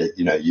afraid that,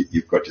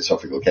 you've got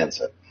esophageal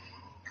cancer.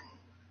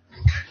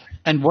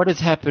 And what has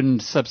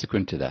happened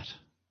subsequent to that?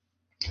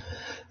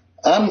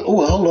 A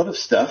whole lot of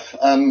stuff.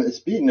 It's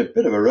been a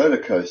bit of a roller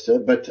coaster,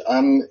 but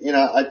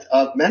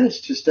I've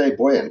managed to stay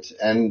buoyant,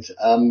 and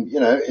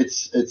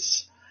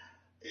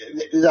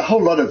there's a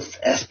whole lot of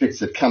aspects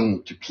that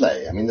come to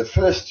play. I mean,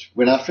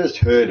 when I first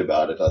heard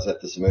about it, I was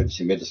at this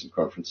emergency medicine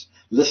conference,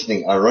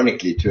 listening,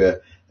 ironically,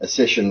 to a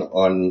session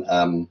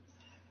on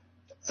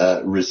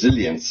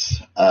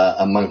resilience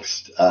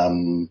amongst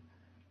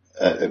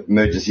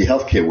emergency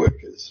healthcare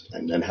workers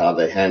and how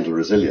they handle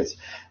resilience.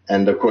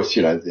 And of course,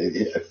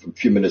 a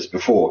few minutes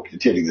before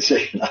attending the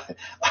session,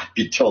 I'd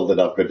been told that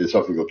I've got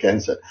esophageal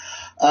cancer.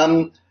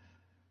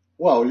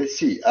 Well, let's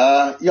see.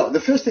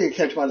 The first thing that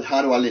came to mind is,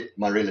 how do I let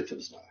my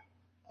relatives know?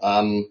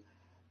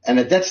 And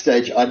at that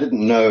stage, I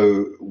didn't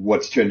know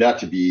what's turned out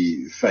to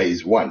be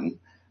phase 1,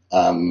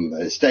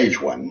 stage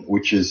 1,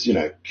 which is,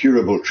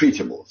 curable,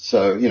 treatable.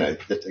 So,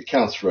 that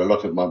accounts for a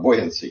lot of my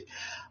buoyancy.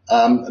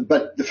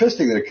 But the first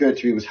thing that occurred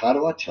to me was, how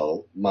do I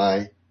tell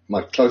my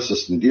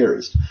closest and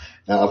dearest?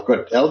 Now, I've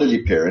got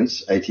elderly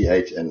parents,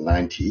 88 and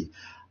 90,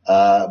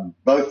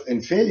 both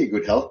in fairly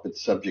good health, but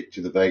subject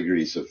to the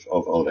vagaries of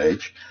old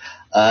age.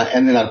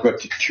 And then I've got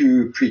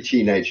 2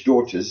 pre-teenage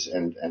daughters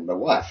and my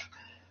wife.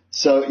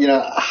 So,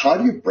 how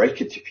do you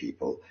break it to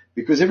people?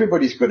 Because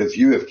everybody's got a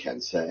view of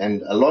cancer,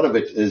 and a lot of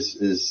it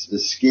is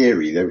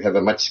scary. They have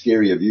a much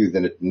scarier view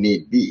than it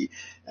need be.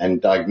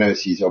 And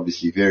diagnoses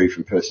obviously vary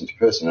from person to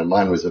person, and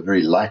mine was a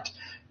very light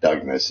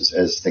diagnosis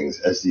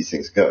as these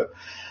things go.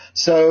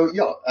 So,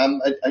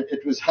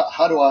 it was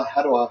how do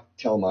I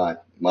tell my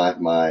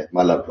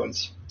loved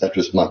ones? That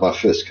was my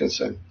first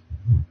concern.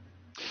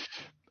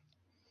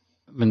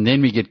 And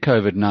then we get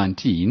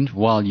COVID-19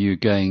 while you're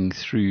going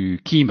through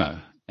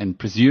chemo. And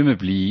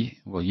presumably,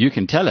 well, you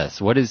can tell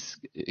us, what does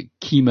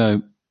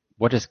chemo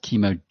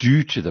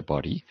do to the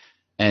body?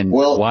 And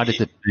why does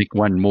it make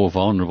one more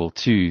vulnerable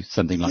to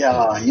something like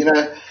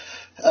that?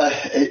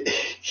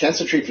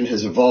 Cancer treatment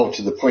has evolved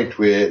to the point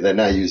where they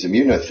now use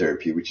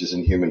immunotherapy, which is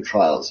in human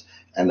trials,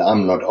 and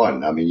I'm not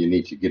on. I mean, you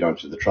need to get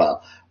onto the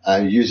trial.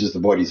 It uses the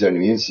body's own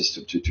immune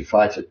system to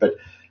fight it. But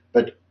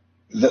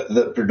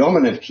the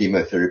predominant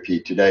chemotherapy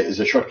today is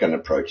a shotgun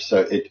approach.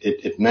 So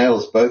it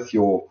nails both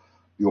your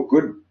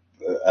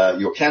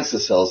cancer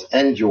cells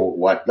and your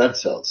white blood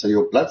cells. So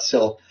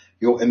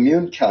your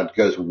immune count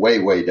goes way,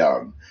 way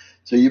down.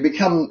 So you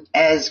become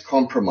as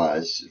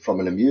compromised from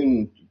an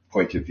immune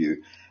point of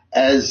view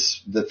as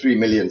the 3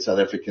 million South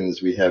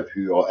Africans we have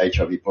who are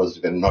HIV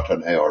positive and not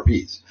on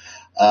ARVs.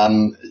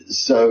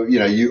 So,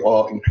 you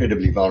are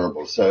incredibly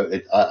vulnerable. So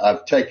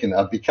I've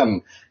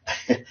become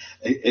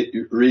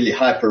really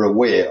hyper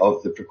aware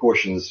of the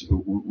precautions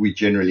we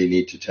generally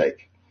need to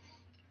take.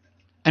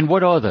 And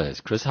what are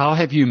those, Chris? How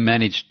have you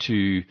managed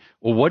to,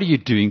 or what are you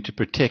doing to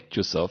protect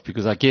yourself?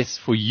 Because I guess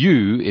for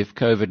you, if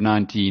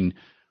COVID-19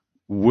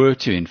 were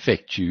to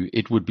infect you,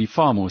 it would be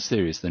far more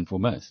serious than for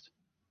most.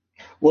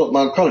 Well,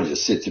 my oncologist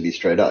said to me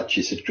straight out,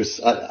 she said,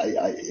 Chris,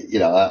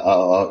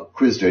 I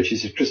quizzed her. She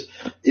said, Chris,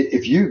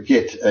 if you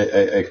get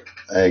a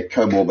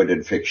comorbid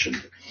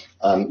infection,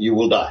 you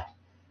will die.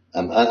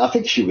 And I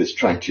think she was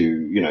trying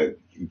to,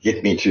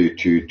 get me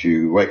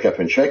to wake up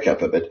and shake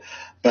up a bit.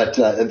 But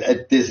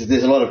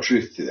there's a lot of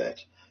truth to that.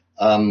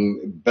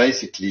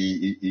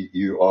 Basically,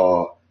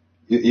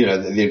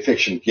 the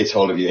infection gets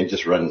hold of you and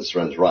just runs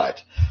right.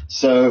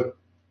 So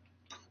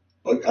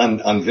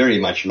I'm very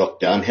much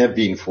locked down, have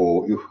been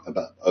for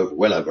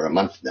well over a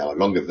month now,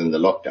 longer than the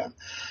lockdown.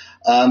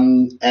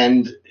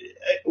 And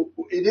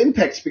it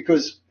impacts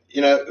because,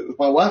 if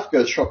my wife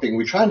goes shopping,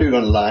 we try and do it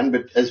online,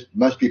 but as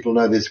most people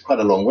know, there's quite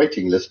a long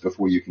waiting list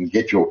before you can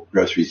get your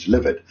groceries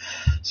delivered.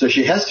 So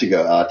she has to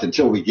go out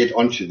until we get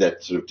onto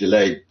that sort of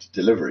delayed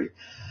delivery.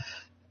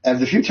 And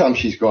the few times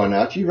she's gone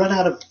out, you run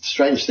out of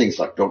strange things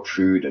like dog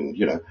food and,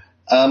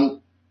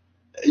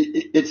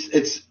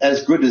 it's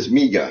as good as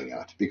me going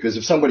out, because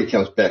if somebody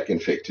comes back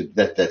infected,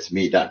 that's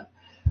me done.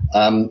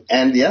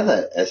 And the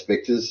other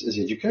aspect is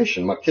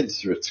education. My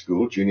kids are at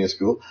school, junior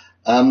school.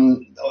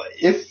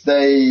 If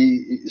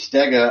they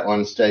stagger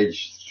on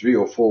stage 3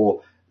 or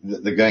 4,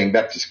 the going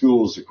back to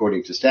schools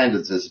according to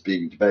standards as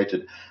being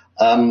debated,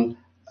 we're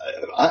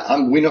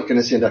not going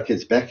to send our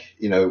kids back,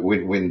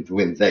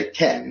 when they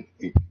can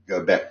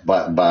go back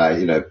by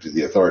to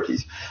the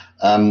authorities.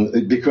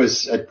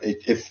 Because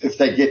if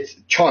they get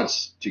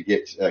chance to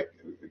get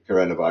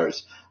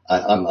coronavirus,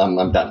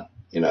 I'm done.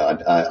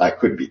 I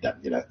could be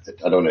done.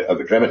 I don't want to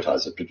over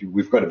dramatize it, but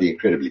we've got to be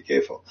incredibly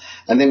careful.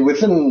 And then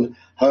within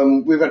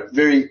home,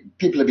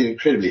 people have been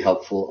incredibly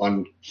helpful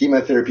on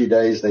chemotherapy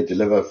days. They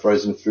deliver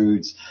frozen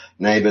foods,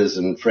 neighbors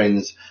and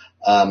friends,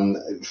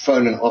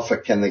 phone and offer,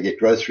 can they get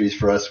groceries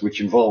for us,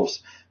 which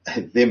involves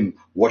them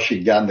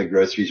washing down the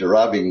groceries,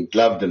 arriving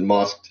gloved and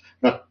masked,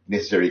 not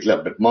necessarily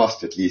gloved, but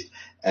masked at least.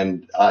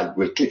 And I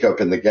will click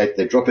open the gate.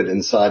 They drop it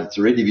inside. It's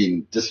already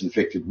been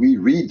disinfected. We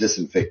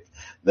re-disinfect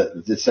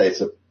let's say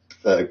it's a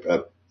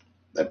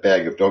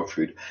bag of dog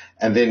food,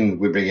 and then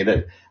we bring it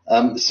in.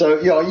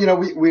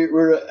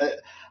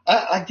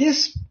 I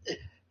guess,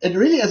 and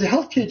really as a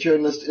healthcare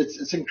journalist,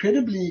 it's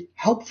incredibly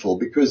helpful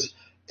because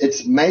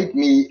it's made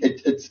me,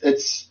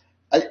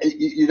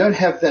 you don't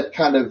have that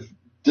kind of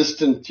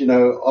distant,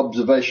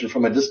 observation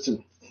from a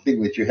distant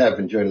thing that you have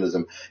in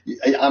journalism.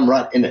 I'm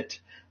right in it.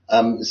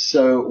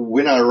 So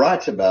when I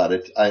write about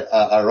it,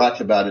 I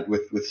write about it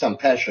with some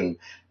passion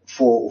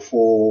for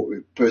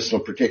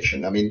personal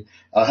protection. I mean,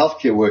 our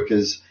healthcare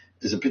workers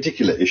is a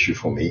particular issue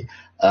for me.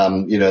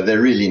 They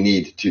really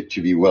need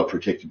to be well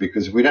protected,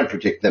 because if we don't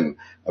protect them,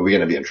 we're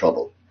going to be in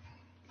trouble.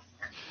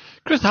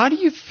 Chris, how do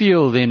you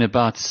feel then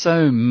about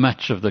so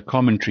much of the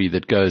commentary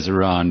that goes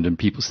around and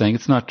people saying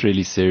it's not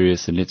really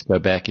serious and let's go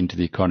back into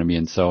the economy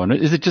and so on?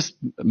 Is it just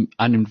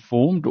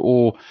uninformed,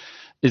 or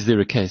is there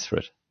a case for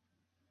it?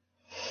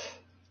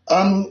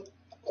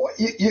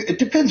 It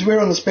depends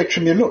where on the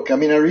spectrum you look. I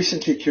mean, I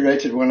recently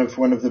curated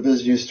one of the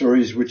Biz News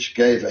stories which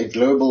gave a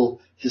global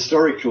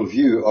historical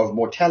view of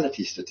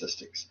mortality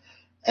statistics,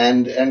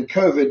 and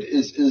COVID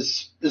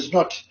is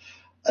not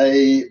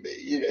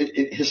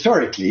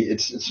historically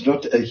it's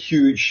not a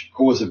huge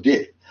cause of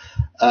death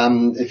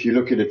if you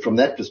look at it from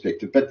that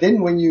perspective. But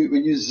then when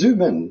you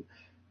zoom in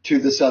to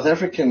the South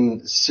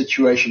African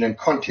situation and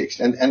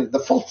context, and the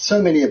fault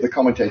so many of the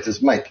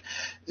commentators make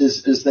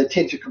is they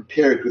tend to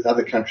compare it with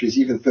other countries,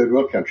 even third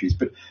world countries.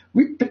 But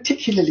we're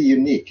particularly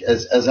unique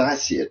as I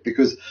see it,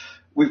 because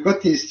we've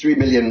got these 3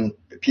 million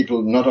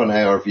people not on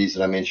ARVs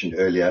that I mentioned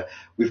earlier.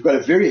 We've got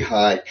a very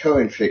high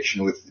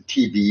co-infection with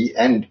TB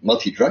and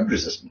multi-drug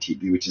resistant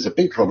TB, which is a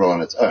big problem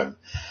on its own.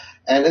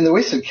 And in the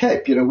Western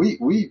Cape,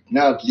 we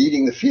now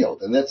leading the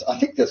field, and I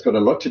think that's got a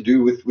lot to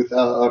do with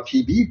our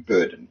TB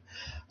burden.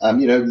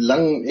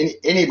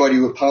 Anybody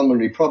with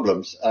pulmonary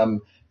problems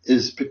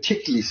is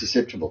particularly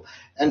susceptible.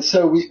 And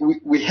so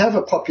we have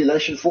a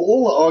population, for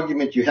all the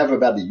argument you have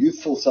about a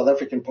youthful South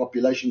African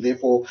population,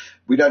 therefore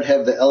we don't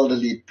have the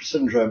elderly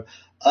syndrome.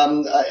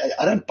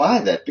 I don't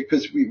buy that,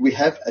 because we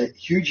have a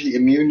hugely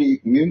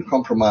immune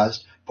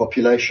compromised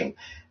population.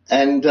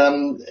 And,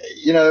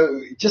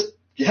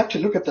 you have to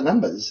look at the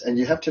numbers, and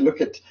you have to look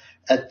at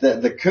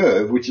the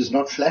curve, which is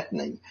not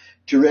flattening,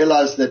 to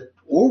realize that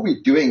all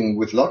we're doing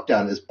with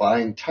lockdown is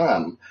buying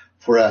time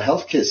for our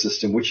healthcare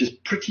system, which is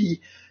pretty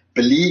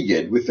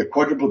beleaguered with the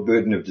quadruple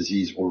burden of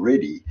disease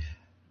already,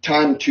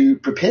 time to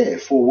prepare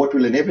for what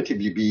will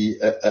inevitably be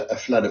a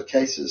flood of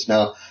cases.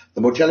 Now,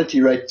 the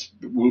mortality rate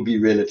will be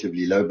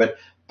relatively low, but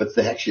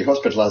the actually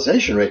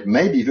hospitalization rate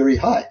may be very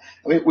high.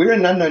 I mean, we're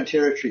in unknown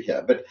territory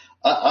here, but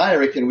I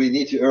reckon we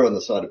need to err on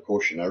the side of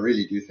caution. I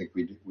really do think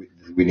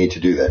we need to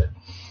do that.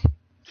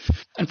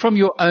 And from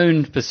your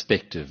own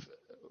perspective,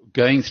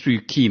 going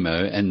through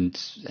chemo and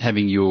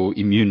having your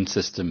immune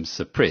system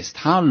suppressed,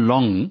 how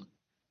long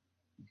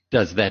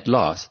does that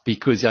last?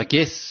 Because I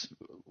guess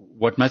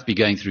what must be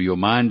going through your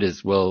mind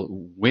is, well,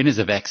 when is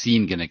a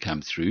vaccine going to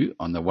come through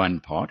on the one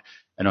part?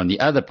 And on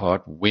the other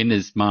part, when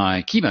is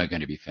my chemo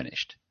going to be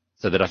finished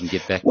so that I can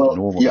get back to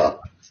normal? Yeah.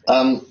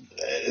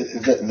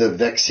 The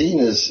vaccine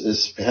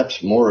is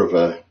perhaps more of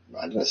a,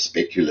 I don't know,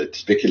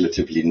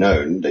 speculatively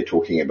known. They're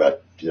talking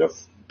about,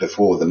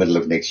 before the middle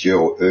of next year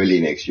or early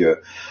next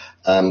year,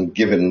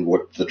 given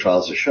what the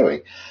trials are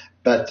showing.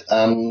 But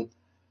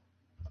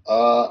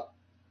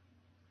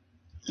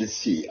let's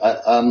see.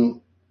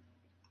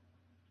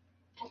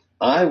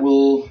 I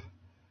will.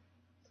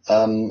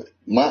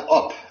 My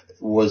op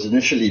was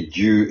initially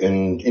due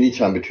in any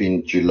time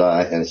between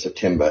July and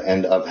September,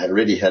 and I've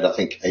already had, I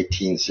think,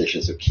 18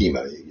 sessions of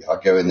chemo.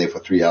 I go in there for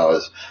 3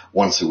 hours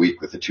once a week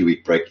with a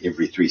 2-week break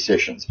every 3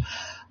 sessions.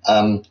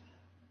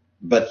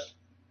 But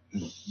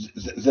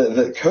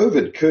the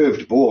COVID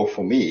curved ball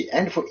for me,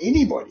 and for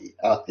anybody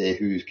out there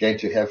who's going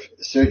to have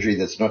surgery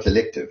that's not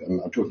elective, I'm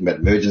talking about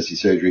emergency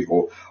surgery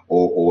or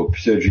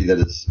surgery that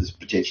is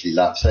potentially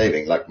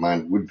life-saving, like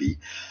mine would be,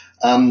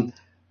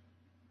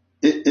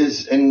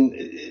 is in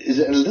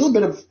a little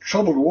bit of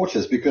troubled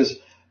waters, because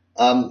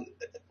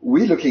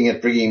we're looking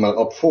at bringing my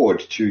op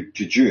forward to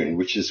June,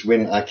 which is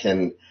when I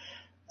can,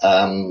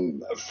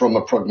 from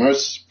a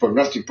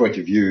prognostic point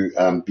of view,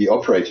 be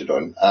operated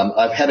on.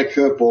 I've had a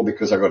curveball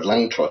because I got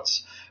lung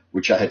clots,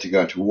 which I had to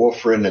go into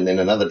warfarin and then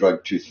another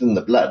drug to thin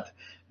the blood.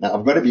 Now,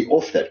 I've got to be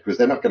off that, because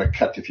they're not going to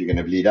cut if you're going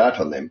to bleed out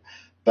on them.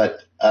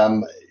 But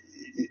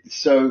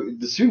so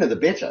the sooner the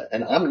better.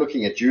 And I'm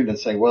looking at June and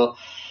saying, well,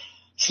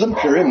 Slim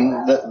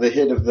Karim, the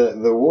head of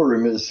the war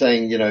room, is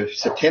saying,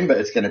 September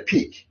it's going to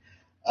peak.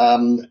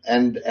 And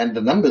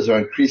the numbers are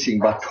increasing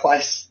by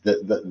twice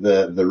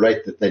the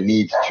rate that they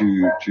need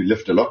to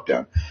lift a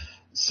lockdown.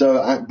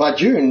 So by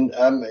June,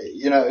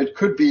 it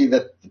could be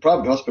that the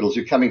private hospitals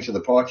who are coming to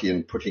the party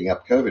and putting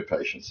up COVID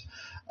patients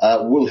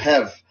will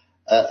have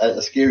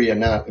a scarier.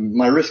 Now,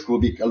 my risk will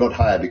be a lot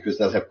higher because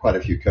they'll have quite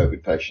a few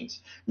COVID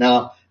patients.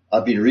 Now,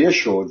 I've been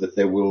reassured that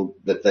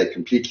they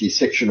completely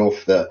section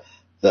off the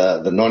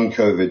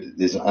non-COVID.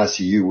 There's an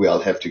ICU where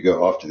I'll have to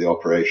go after the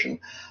operation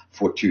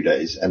for 2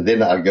 days, and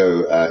then I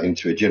go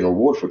into a general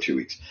ward for 2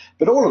 weeks.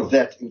 But all of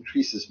that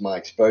increases my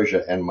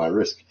exposure and my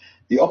risk.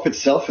 The op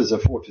itself is a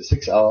 4 to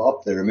 6 hour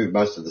op. They remove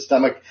most of the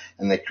stomach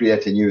and they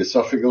create a new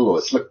esophageal or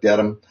a slick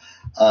datum.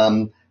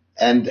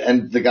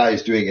 And the guy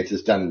who's doing it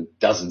has done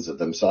dozens of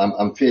them. So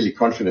I'm fairly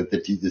confident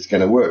that it's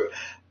going to work.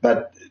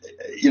 But,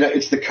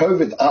 it's the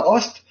COVID. I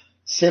asked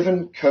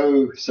 7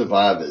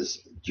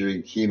 co-survivors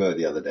during chemo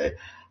the other day.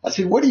 I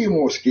said, what are you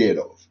more scared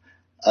of?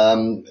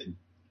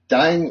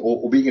 Dying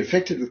or being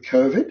infected with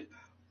COVID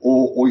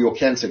or your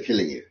cancer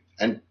killing you?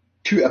 And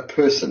to a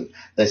person,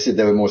 they said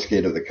they were more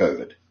scared of the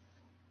COVID.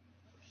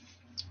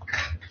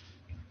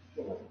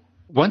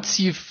 Once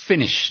you've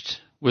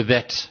finished with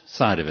that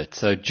side of it,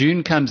 so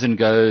June comes and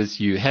goes,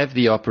 you have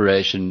the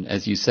operation,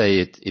 as you say,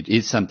 it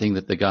is something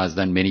that the guy's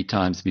done many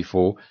times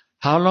before.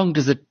 How long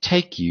does it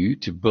take you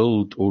to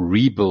build or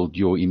rebuild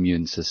your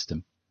immune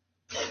system?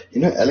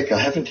 Alec, I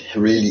haven't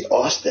really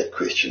asked that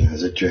question.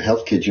 As a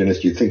healthcare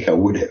journalist, you'd think I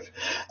would have.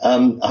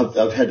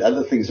 I've had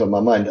other things on my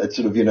mind, a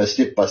sort of,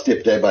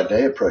 step-by-step,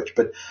 day-by-day approach.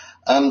 But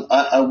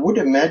I would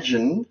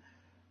imagine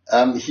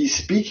he's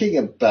speaking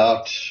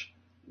about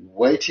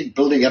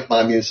building up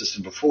my immune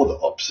system before the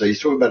op. So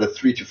he's talking about a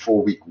 3 to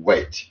 4 week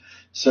wait.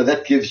 So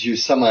that gives you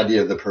some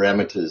idea of the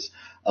parameters.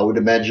 I would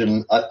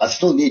imagine I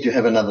still need to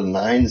have another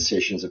 9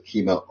 sessions of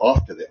chemo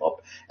after the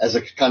op as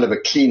a kind of a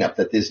cleanup,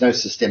 that there's no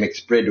systemic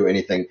spread or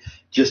anything.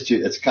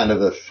 It's kind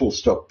of a full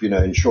stop,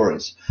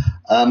 insurance.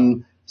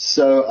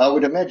 So I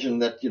would imagine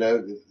that,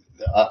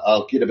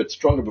 I'll get a bit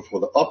stronger before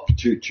the op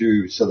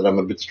so that I'm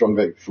a bit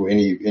stronger for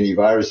any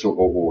virus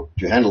or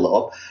to handle the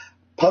op.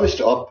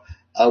 Post op,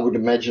 I would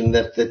imagine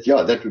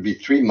that would be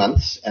 3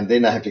 months, and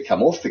then I have to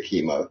come off the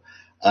chemo,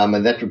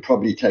 and that would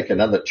probably take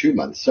another 2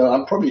 months. So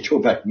I'm probably talking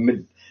about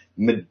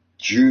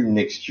mid-June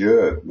next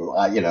year.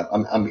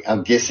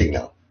 I'm guessing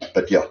now,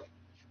 but yeah.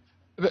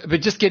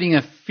 But just getting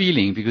a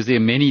feeling, because there are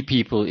many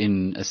people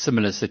in a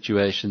similar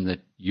situation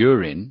that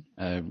you're in,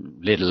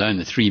 let alone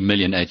the 3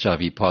 million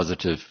HIV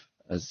positive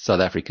South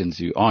Africans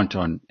who aren't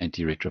on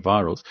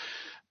antiretrovirals.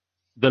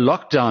 The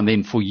lockdown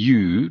then for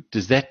you,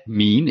 does that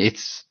mean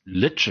it's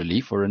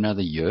literally for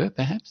another year,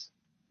 perhaps?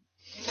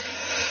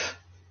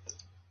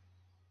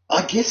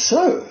 I guess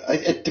so.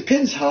 It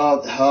depends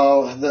how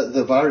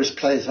the virus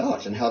plays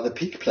out and how the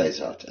peak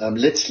plays out.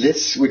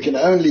 We can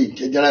only,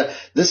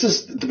 this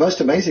is the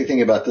most amazing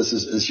thing about this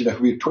is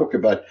we talk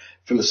about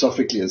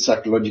philosophically and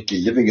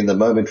psychologically living in the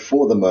moment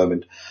for the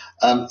moment.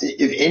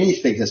 If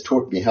anything has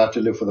taught me how to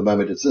live for the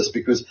moment, it's this,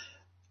 because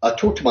I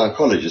talked to my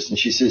oncologist and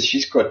she says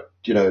she's got,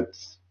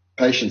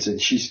 patients, and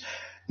she's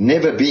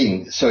never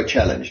been so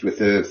challenged with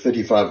her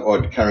 35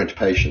 odd current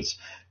patients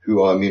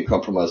who are immune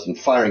compromised and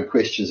firing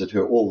questions at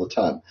her all the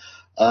time.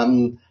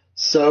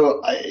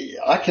 So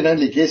I can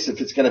only guess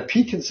if it's going to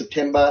peak in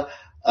September,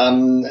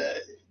 then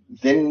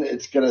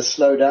it's going to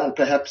slow down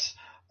perhaps.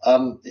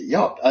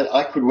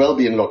 I could well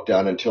be in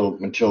lockdown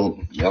until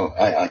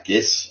I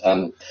guess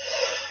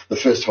the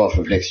first half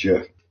of next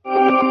year.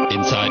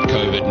 Inside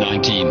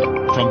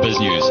COVID-19 from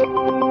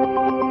BizNews.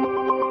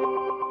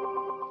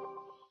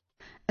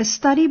 A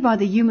study by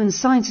the Human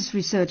Sciences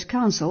Research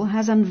Council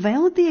has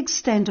unveiled the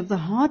extent of the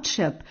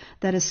hardship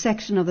that a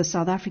section of the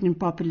South African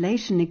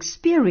population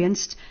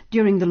experienced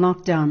during the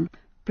lockdown.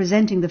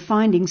 Presenting the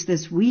findings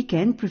this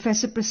weekend,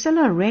 Professor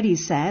Priscilla Reddy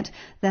said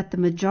that the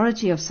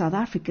majority of South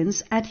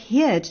Africans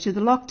adhered to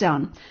the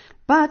lockdown,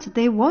 but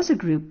there was a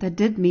group that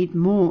did meet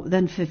more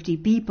than 50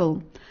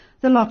 people.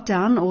 The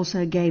lockdown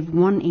also gave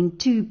 1 in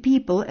 2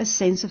 people a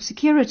sense of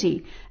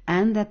security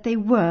and that they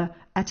were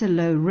at a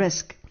low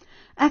risk.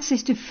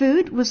 Access to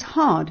food was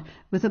hard,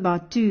 with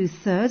about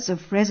 2/3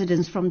 of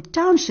residents from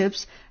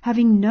townships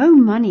having no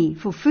money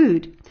for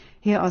food.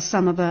 Here are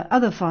some of her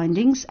other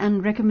findings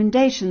and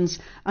recommendations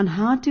on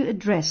how to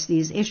address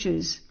these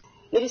issues.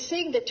 It is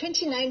saying that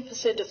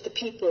 29% of the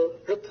people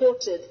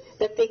reported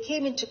that they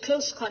came into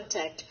close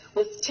contact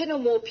with 10 or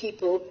more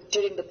people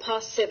during the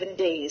past 7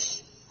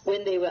 days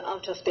when they were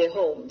out of their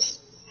homes.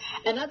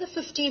 Another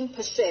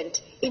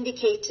 15%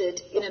 indicated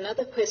in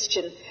another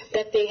question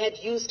that they had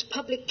used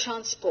public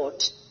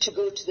transport to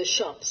go to the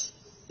shops.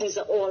 These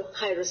are all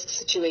high-risk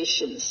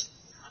situations.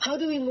 How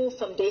do we move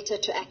from data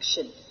to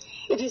action?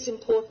 It is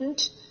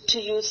important to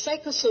use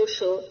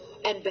psychosocial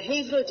and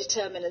behavioral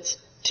determinants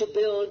to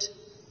build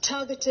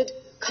targeted,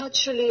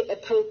 culturally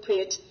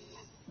appropriate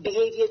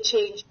behavior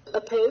change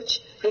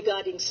approach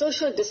regarding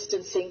social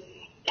distancing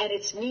and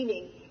its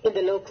meaning in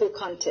the local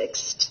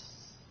context.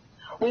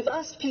 We've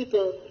asked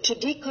people to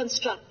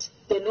deconstruct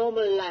their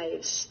normal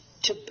lives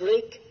to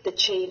break the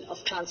chain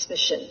of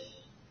transmission.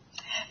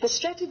 The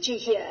strategy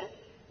here,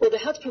 or the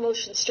health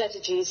promotion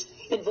strategies,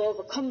 involve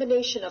a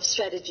combination of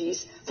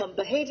strategies from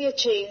behavior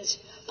change,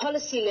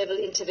 policy-level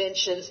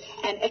interventions,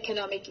 and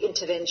economic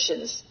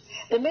interventions.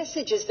 The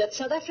message is that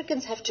South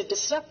Africans have to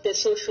disrupt their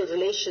social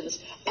relations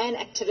and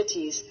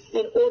activities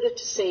in order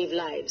to save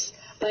lives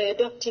by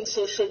adopting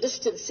social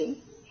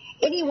distancing.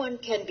 Anyone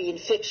can be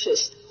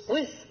infectious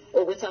with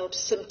or without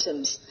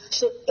symptoms,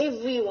 so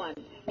everyone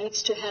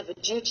needs to have a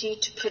duty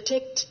to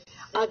protect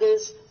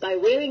others by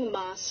wearing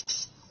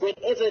masks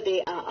whenever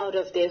they are out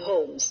of their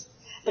homes.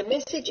 The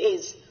message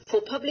is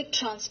for public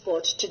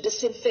transport to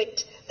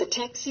disinfect the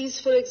taxis,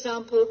 for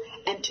example,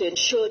 and to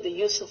ensure the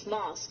use of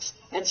masks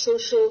and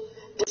social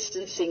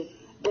distancing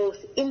both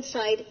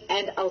inside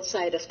and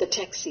outside of the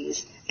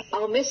taxis.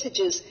 Our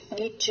messages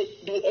need to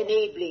be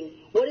enabling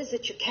what is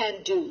it you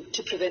can do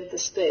to prevent the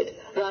spread,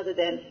 rather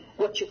than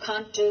what you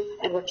can't do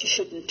and what you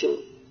shouldn't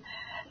do.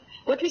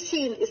 What we've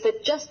seen is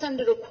that just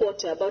under a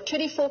quarter, about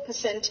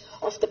 24%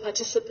 of the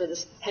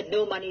participants had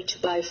no money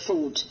to buy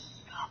food.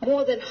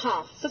 More than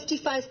half,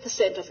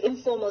 55% of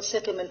informal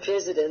settlement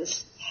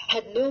residents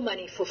had no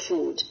money for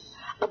food.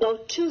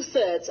 About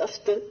 2/3 of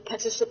the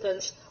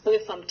participants were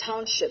from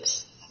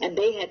townships, and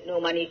they had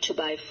no money to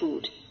buy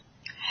food.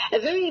 A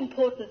very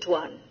important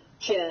one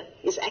here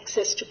is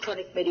access to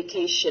chronic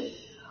medication.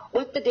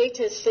 What the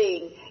data is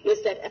saying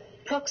is that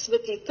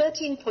approximately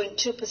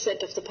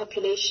 13.2% of the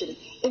population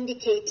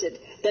indicated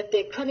that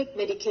their chronic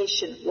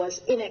medication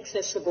was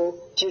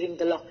inaccessible during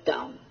the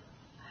lockdown.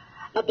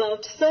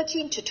 About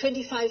 13 to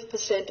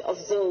 25%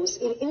 of those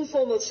in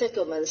informal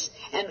settlements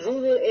and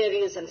rural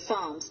areas and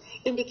farms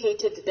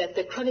indicated that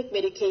the chronic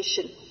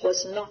medication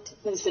was not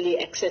easily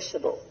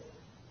accessible.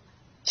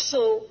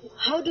 So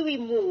how do we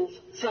move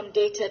from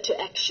data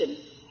to action?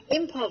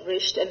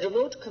 Impoverished and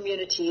remote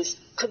communities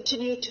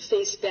continue to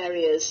face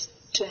barriers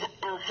to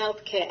our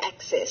healthcare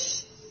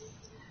access.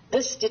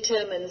 This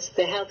determines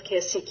their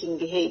healthcare seeking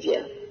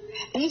behavior.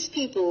 These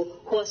people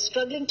who are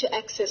struggling to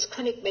access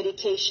chronic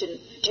medication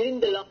during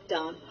the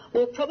lockdown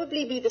will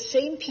probably be the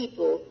same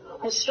people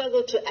who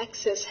struggle to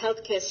access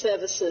healthcare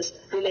services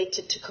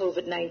related to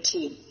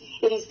COVID-19.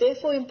 It is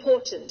therefore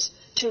important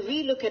to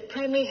relook at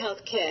primary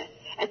healthcare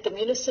at the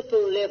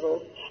municipal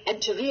level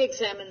and to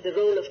re-examine the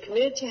role of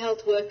community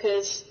health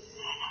workers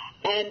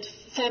and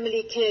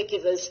family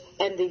caregivers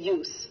and the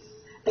youth.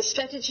 The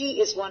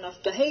strategy is one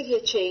of behavior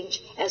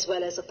change as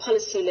well as a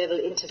policy level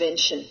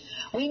intervention.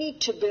 We need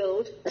to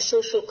build a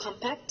social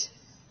compact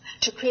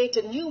to create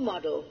a new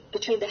model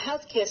between the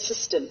healthcare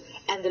system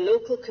and the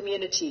local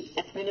community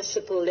at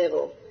municipal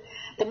level.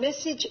 The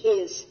message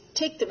is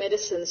take the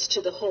medicines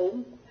to the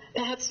home.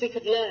 Perhaps we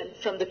could learn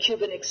from the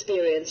Cuban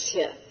experience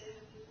here.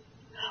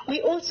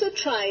 We also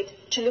tried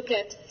to look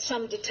at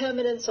some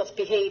determinants of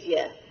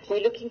behavior.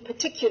 We're looking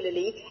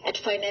particularly at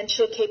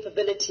financial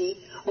capability,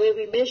 where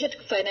we measured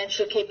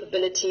financial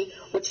capability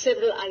with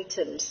several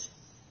items.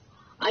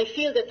 I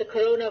feel that the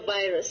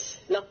coronavirus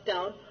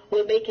lockdown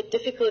will make it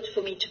difficult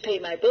for me to pay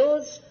my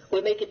bills,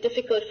 will make it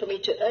difficult for me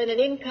to earn an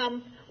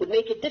income, would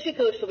make it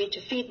difficult for me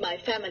to feed my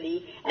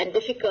family, and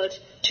difficult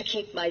to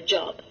keep my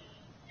job.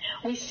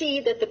 We see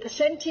that the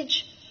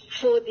percentage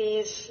for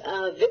these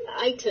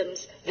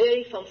items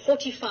vary from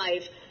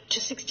 45 to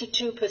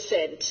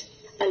 62%,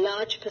 a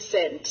large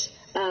percent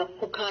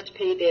who can't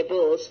pay their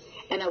bills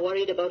and are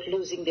worried about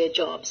losing their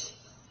jobs.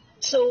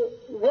 So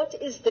what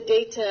is the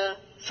data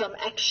from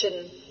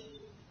action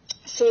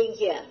saying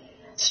here?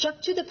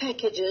 Structure the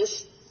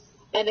packages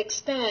and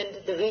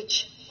expand the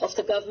reach of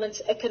the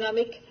government's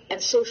economic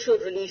and social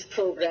relief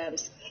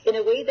programs in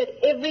a way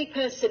that every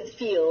person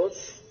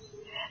feels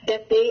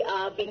that they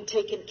are being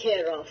taken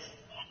care of,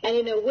 and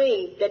in a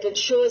way that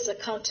ensures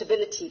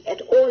accountability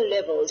at all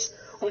levels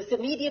with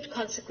immediate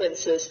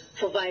consequences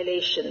for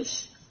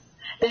violations.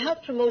 The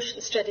health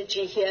promotion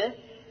strategy here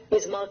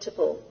is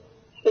multiple.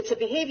 It's a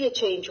behavior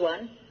change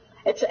one,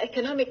 it's an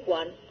economic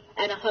one,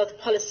 and a health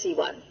policy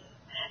one.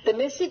 The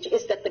message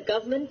is that the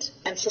government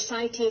and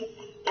society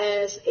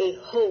as a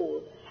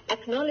whole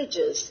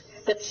acknowledges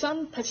that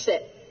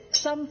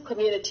some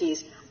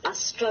communities are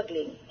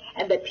struggling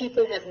and that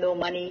people have no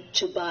money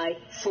to buy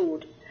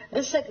food.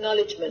 This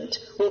acknowledgement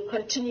will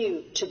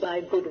continue to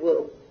buy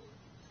goodwill.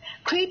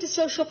 Create a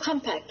social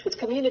compact with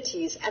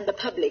communities and the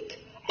public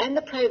and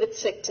the private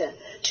sector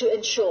to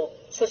ensure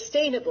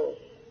sustainable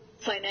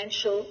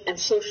financial and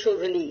social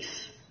relief.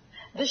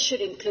 This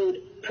should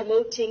include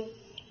promoting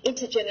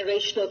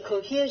intergenerational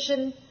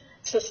cohesion,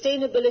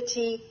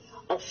 sustainability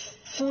of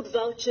food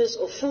vouchers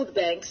or food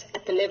banks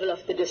at the level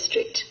of the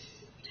district.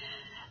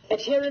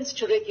 Adherence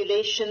to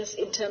regulations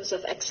in terms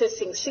of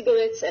accessing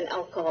cigarettes and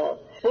alcohol.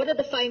 What are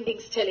the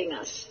findings telling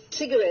us?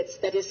 Cigarettes,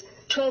 that is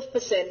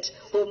 12%,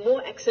 were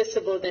more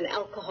accessible than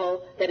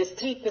alcohol, that is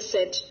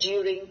 3%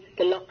 during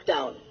the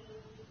lockdown.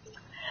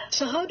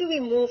 So how do we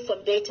move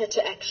from data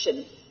to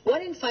action?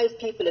 1 in 5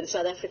 people in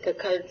South Africa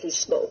currently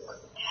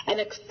smoke, and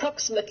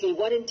approximately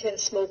 1 in 10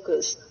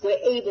 smokers were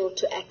able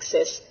to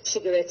access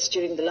cigarettes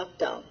during the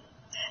lockdown.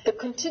 The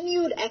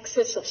continued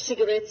access of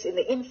cigarettes in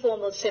the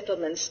informal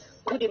settlements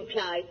could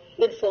imply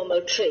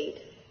informal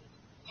trade.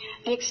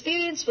 The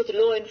experience with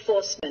law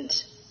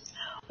enforcement,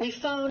 we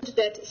found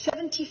that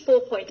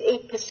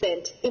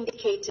 74.8%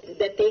 indicated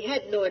that they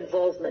had no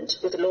involvement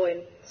with law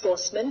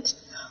enforcement.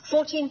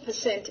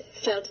 14%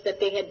 felt that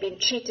they had been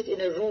treated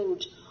in a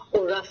rude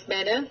or rough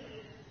manner.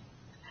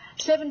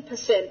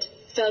 7%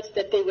 felt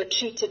that they were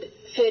treated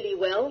fairly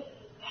well,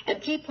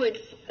 and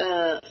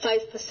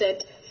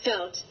 3.5%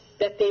 felt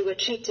that they were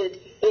treated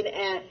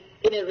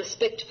in a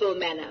respectful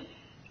manner.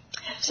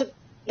 So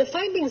the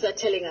findings are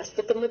telling us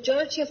that the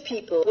majority of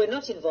people were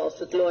not involved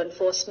with law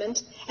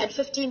enforcement, and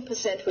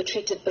 15% were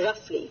treated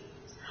roughly.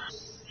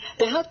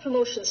 The health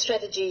promotion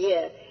strategy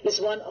here is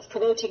one of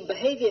promoting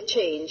behavior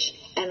change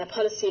and a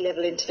policy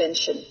level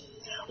intervention.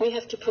 We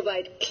have to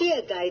provide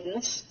clear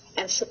guidance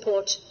and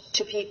support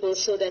to people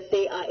so that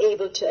they are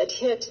able to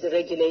adhere to the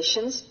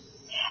regulations.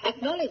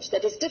 Acknowledge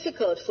that it's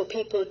difficult for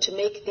people to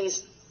make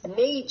these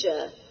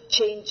major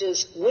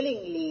changes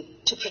willingly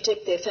to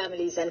protect their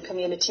families and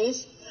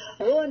communities.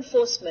 Law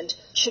enforcement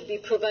should be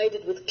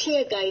provided with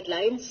clear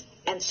guidelines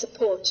and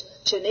support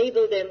to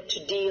enable them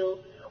to deal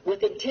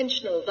with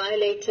intentional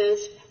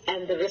violators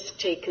and the risk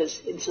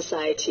takers in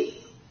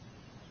society.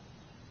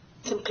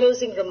 Some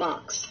closing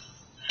remarks.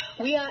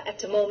 We are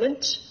at a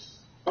moment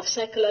of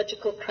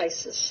psychological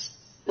crisis.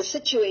 The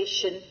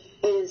situation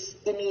is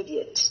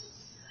immediate.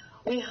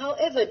 We,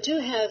 however, do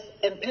have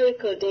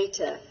empirical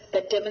data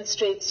that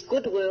demonstrates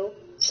goodwill,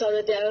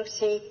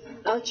 solidarity,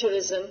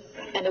 altruism,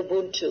 and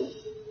Ubuntu.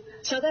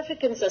 South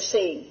Africans are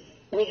saying,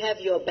 we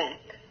have your back.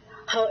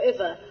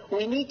 However,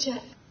 we need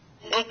to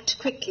act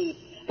quickly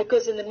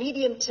because in the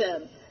medium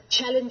term,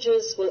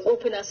 challenges will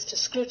open us to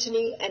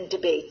scrutiny and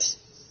debate.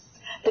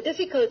 The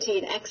difficulty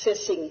in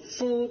accessing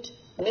food,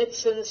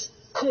 medicines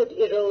could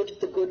erode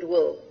the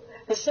goodwill.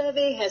 The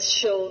survey has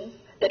shown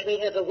that we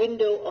have a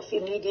window of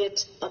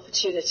immediate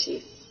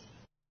opportunity.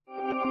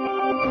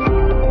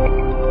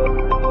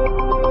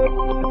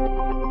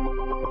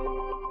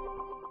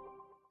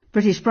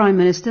 British Prime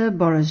Minister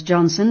Boris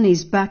Johnson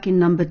is back in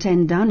number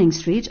 10 Downing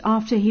Street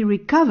after he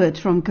recovered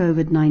from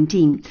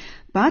COVID-19.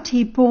 But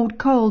he poured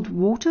cold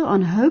water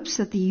on hopes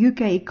that the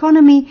UK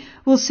economy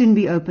will soon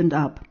be opened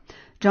up.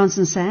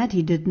 Johnson said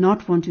he did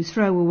not want to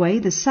throw away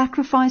the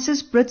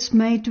sacrifices Brits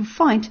made to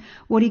fight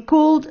what he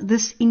called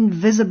this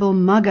invisible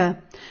mugger.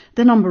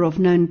 The number of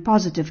known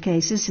positive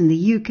cases in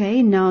the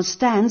UK now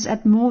stands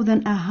at more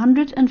than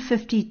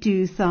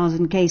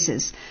 152,000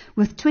 cases,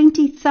 with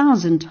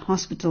 20,000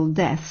 hospital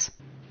deaths.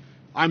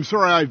 I'm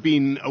sorry I've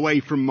been away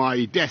from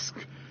my desk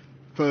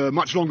for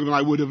much longer than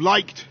I would have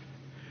liked,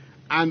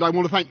 and I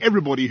want to thank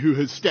everybody who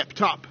has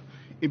stepped up,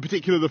 in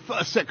particular the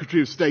First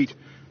Secretary of State,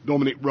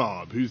 Dominic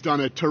Raab, who's done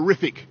a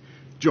terrific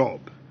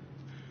job.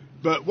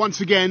 But once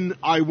again,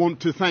 I want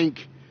to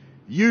thank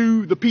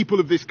you, the people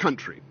of this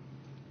country,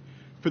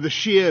 for the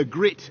sheer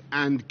grit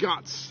and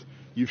guts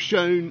you've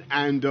shown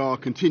and are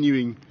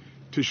continuing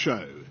to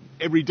show.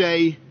 Every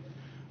day,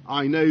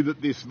 I know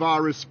that this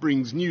virus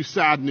brings new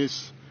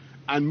sadness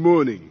and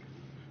mourning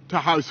to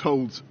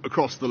households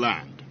across the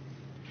land.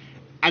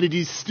 And it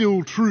is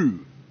still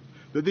true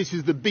that this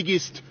is the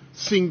biggest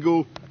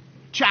single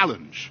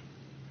challenge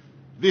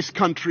this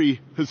country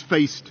has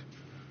faced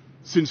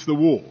since the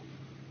war.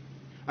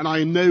 And I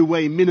in no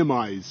way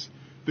minimize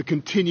the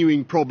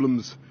continuing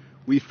problems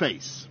we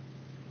face.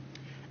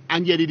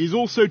 And yet it is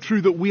also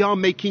true that we are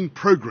making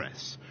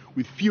progress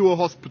with fewer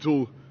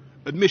hospital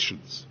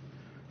admissions,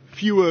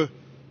 fewer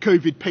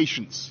COVID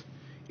patients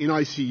in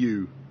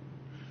ICU,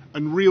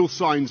 and real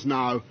signs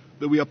now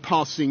that we are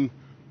passing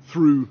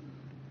through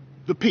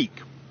the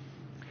peak.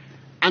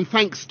 And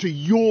thanks to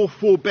your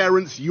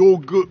forbearance, your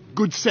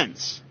good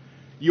sense,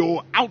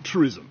 your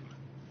altruism,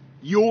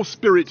 your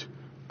spirit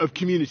of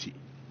community,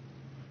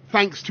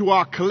 thanks to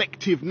our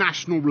collective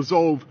national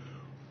resolve,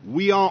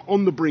 we are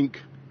on the brink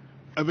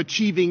of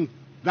achieving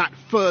that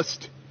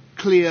first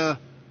clear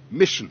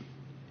mission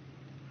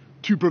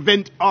to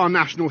prevent our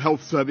National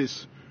Health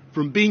Service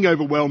from being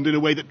overwhelmed in a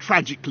way that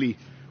tragically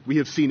we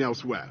have seen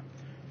elsewhere.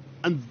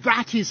 And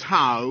that is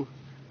how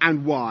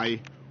and why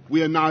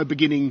we are now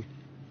beginning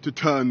to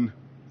turn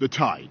the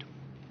tide.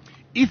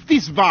 If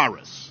this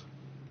virus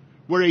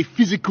were a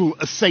physical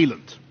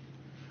assailant,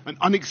 an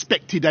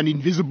unexpected and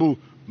invisible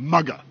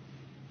mugger,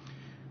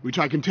 which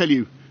I can tell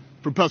you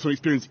from personal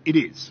experience it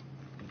is,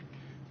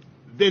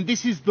 then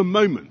this is the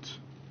moment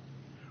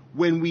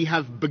when we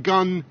have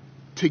begun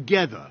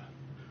together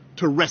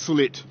to wrestle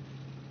it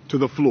to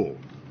the floor.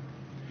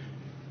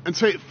 And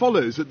so it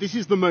follows that this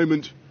is the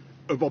moment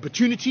of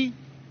opportunity.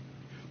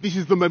 This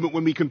is the moment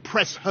when we can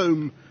press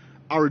home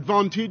our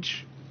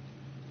advantage.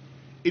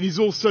 It is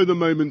also the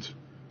moment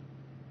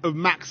of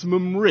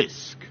maximum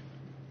risk,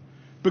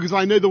 because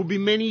I know there will be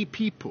many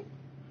people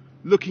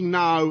looking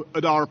now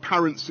at our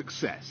apparent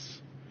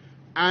success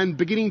and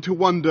beginning to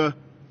wonder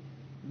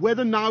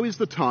whether now is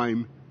the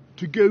time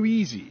to go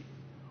easy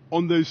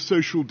on those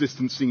social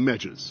distancing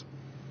measures.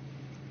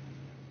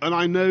 And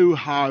I know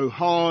how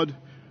hard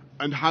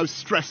and how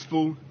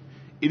stressful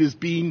it has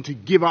been to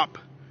give up,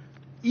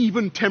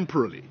 even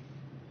temporarily,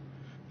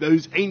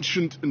 those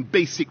ancient and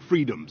basic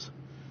freedoms,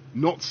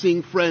 not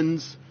seeing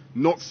friends,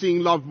 not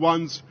seeing loved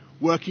ones,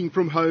 working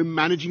from home,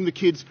 managing the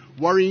kids,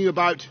 worrying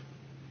about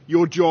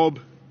your job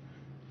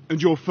and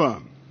your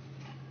firm.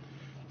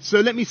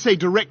 So let me say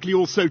directly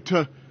also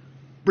to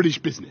British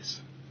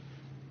business,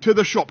 to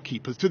the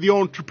shopkeepers, to the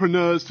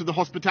entrepreneurs, to the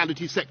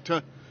hospitality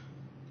sector,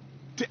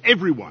 to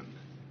everyone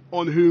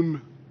on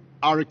whom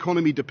our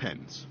economy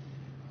depends.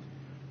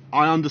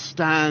 I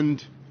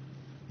understand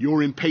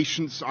your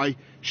impatience. I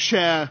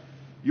share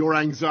your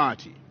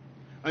anxiety.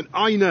 And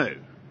I know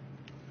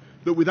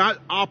that without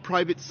our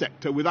private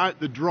sector, without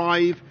the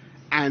drive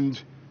and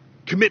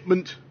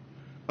commitment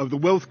of the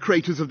wealth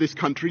creators of this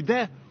country,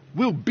 there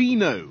will be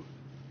no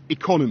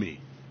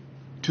economy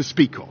to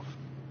speak of.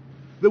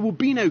 There will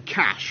be no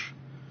cash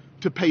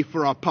to pay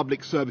for our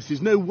public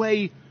services, no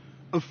way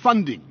of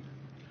funding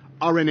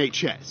our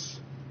NHS.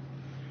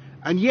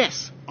 And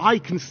yes, I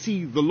can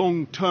see the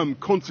long-term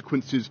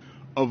consequences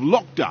of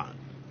lockdown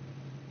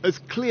as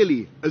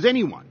clearly as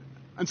anyone.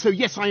 And so,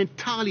 yes, I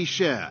entirely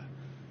share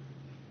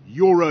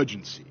your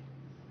urgency.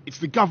 It's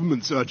the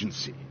government's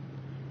urgency.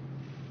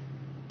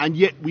 And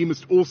yet we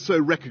must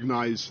also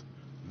recognise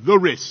the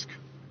risk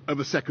of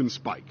a second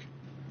spike,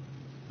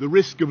 the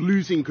risk of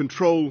losing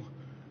control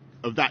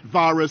of that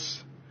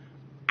virus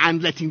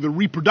and letting the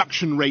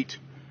reproduction rate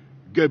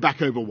go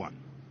back over 1.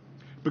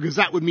 Because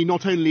that would mean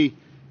not only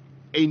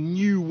a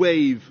new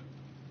wave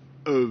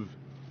of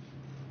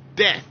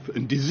death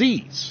and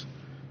disease,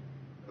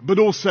 but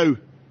also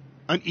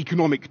an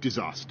economic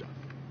disaster.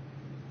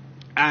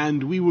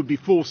 And we would be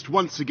forced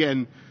once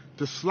again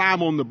to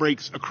slam on the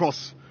brakes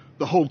across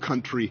the whole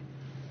country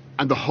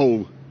and the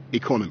whole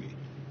economy,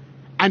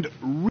 and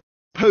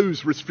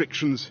reimpose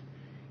restrictions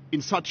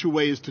in such a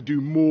way as to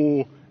do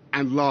more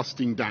and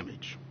lasting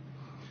damage.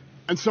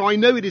 And so I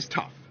know it is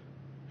tough,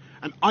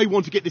 and I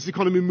want to get this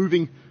economy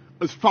moving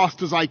as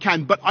fast as I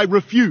can, but I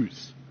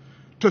refuse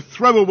to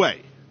throw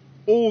away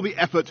all the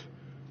effort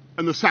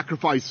and the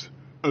sacrifice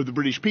of the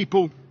British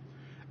people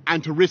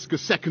and to risk a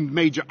second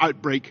major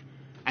outbreak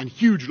and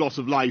huge loss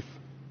of life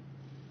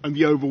and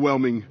the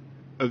overwhelming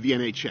of the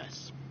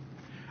NHS.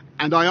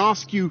 And I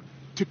ask you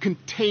to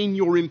contain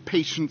your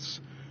impatience,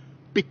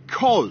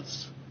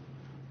 because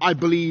I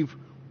believe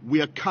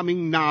we are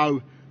coming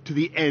now to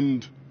the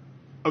end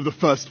of the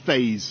first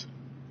phase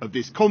of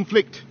this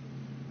conflict.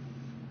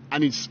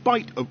 And in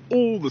spite of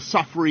all the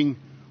suffering,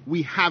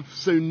 we have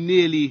so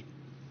nearly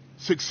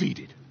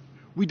succeeded.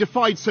 We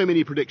defied so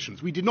many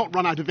predictions. We did not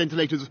run out of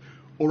ventilators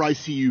or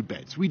ICU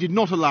beds. We did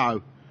not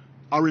allow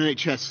our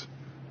NHS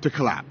to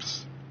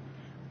collapse.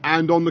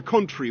 And on the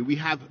contrary, we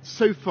have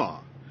so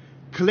far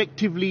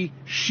collectively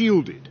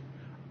shielded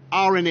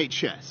our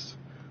NHS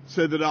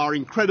so that our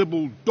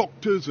incredible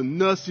doctors and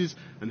nurses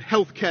and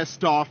healthcare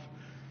staff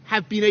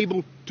have been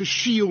able to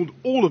shield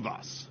all of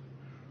us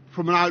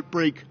from an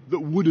outbreak that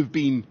would have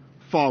been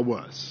far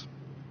worse.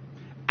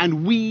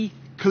 And we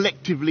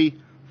collectively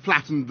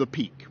flattened the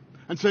peak.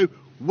 And so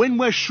when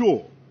we're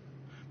sure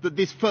that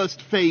this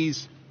first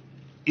phase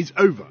is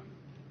over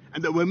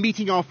and that we're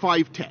meeting our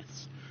 5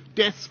 tests,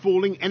 deaths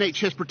falling,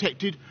 NHS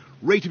protected,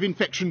 rate of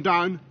infection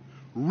down,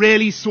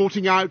 really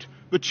sorting out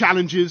the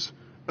challenges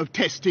of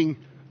testing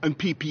and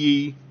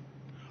PPE,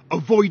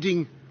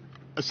 avoiding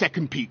a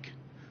second peak,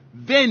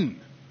 then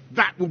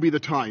that will be the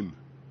time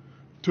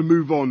to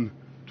move on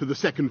to the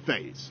second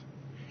phase,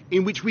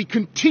 in which we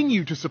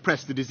continue to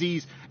suppress the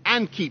disease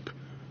and keep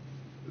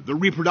the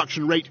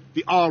reproduction rate,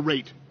 the R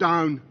rate,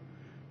 down,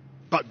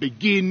 but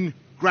begin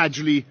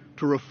gradually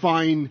to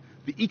refine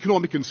the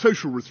economic and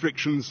social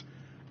restrictions,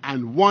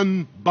 and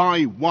one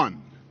by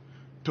one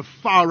to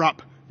fire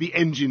up the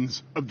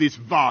engines of this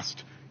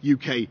vast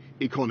UK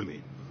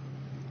economy.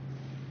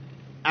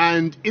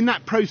 And in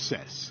that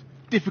process,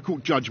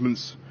 difficult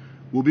judgments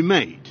will be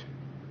made.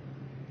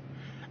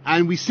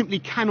 And we simply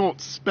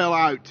cannot spell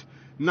out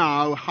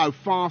now how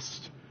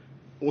fast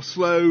or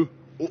slow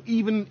or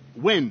even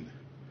when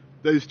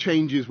those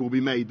changes will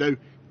be made, though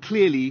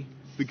clearly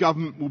the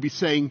government will be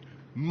saying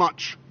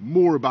much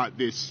more about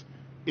this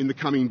in the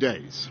coming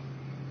days.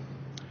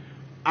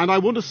 And I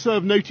want to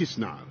serve notice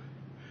now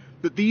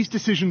that these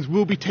decisions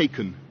will be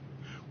taken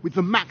with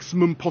the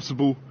maximum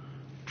possible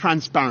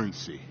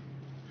transparency.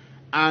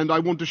 And I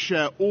want to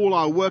share all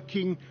our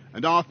working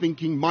and our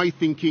thinking, my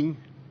thinking,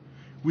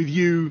 with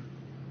you,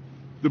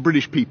 the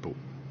British people.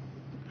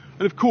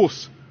 And of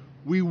course,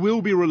 we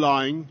will be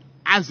relying,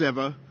 as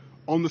ever,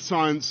 on the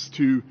science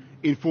to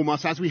inform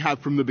us, as we have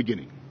from the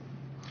beginning.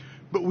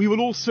 But we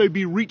will also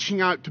be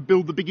reaching out to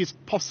build the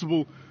biggest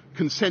possible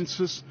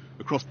consensus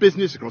across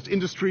business, across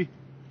industry,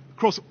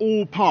 across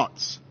all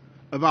parts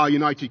of our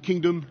United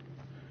Kingdom,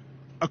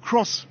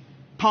 across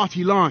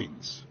party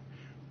lines,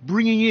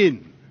 bringing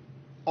in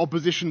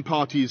opposition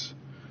parties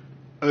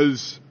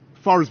as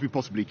far as we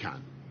possibly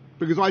can,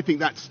 because I think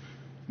that's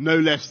no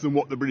less than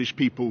what the British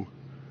people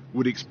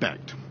would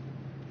expect.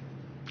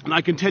 And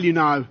I can tell you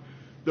now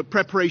that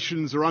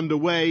preparations are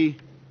underway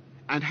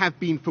and have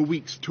been for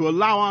weeks to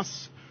allow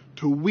us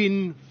to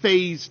win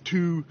phase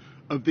 2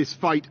 of this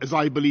fight, as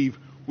I believe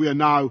we are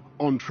now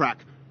on track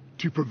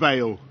to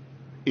prevail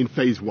in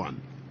phase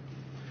 1.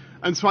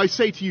 And so I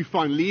say to you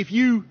finally, if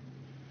you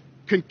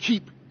can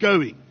keep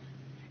going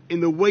in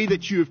the way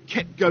that you have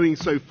kept going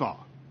so far,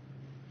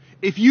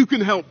 if you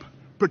can help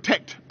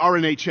protect our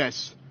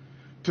NHS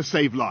to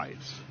save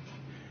lives,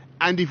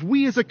 and if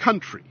we as a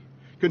country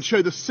can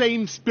show the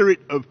same spirit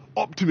of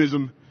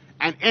optimism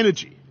and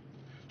energy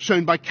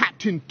shown by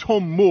Captain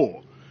Tom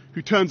Moore,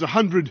 who turns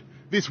 100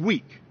 this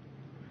week,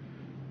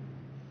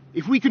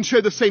 if we can show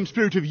the same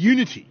spirit of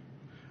unity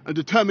and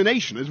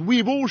determination as we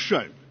have all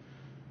shown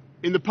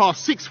in the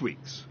past 6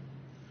 weeks,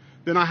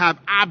 then I have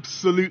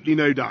absolutely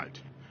no doubt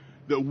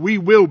that we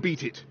will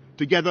beat it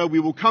together. We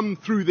will come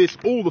through this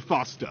all the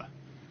faster,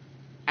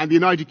 and the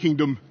United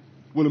Kingdom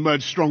will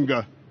emerge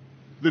stronger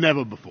than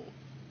ever before.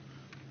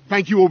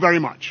 Thank you all very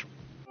much.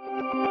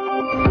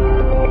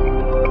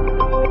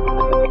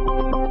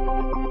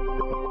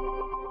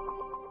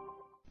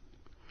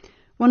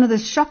 One of the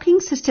shocking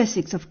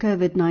statistics of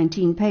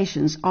COVID-19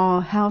 patients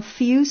are how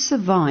few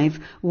survive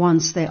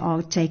once they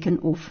are taken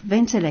off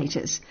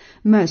ventilators.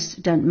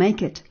 Most don't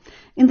make it.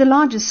 In the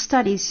largest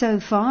study so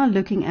far,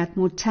 looking at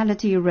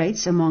mortality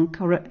rates among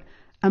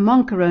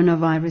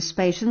coronavirus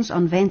patients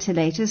on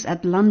ventilators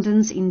at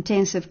London's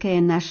Intensive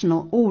Care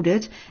National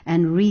Audit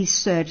and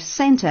Research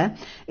Centre,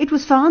 it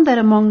was found that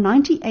among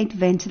 98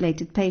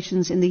 ventilated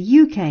patients in the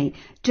UK,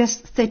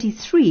 just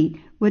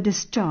 33 were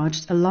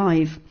discharged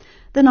alive.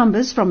 The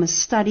numbers from a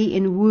study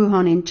in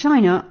Wuhan in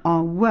China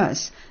are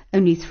worse.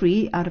 Only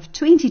 3 out of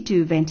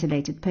 22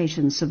 ventilated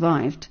patients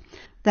survived.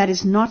 That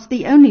is not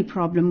the only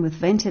problem with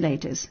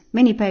ventilators.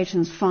 Many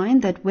patients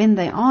find that when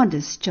they are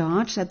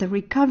discharged, that the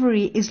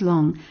recovery is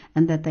long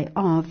and that they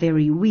are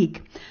very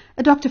weak.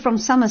 A doctor from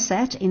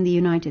Somerset in the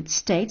United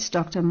States,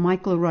 Dr.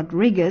 Michael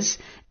Rodriguez,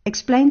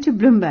 explained to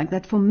Bloomberg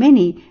that for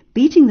many,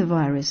 beating the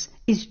virus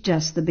is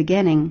just the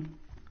beginning.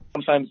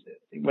 Sometimes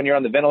when you're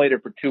on the ventilator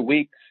for 2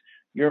 weeks,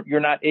 you're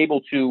not able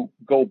to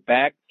go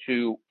back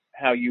to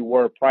how you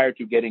were prior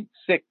to getting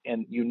sick,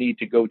 and you need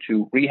to go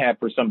to rehab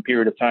for some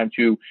period of time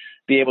to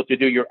be able to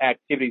do your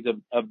activities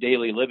of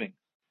daily living.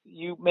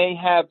 You may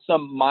have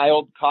some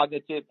mild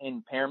cognitive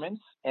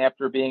impairments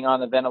after being on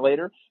the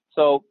ventilator.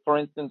 So, for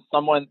instance,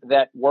 someone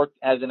that worked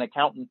as an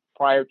accountant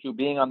prior to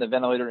being on the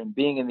ventilator and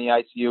being in the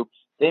ICU,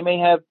 they may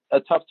have a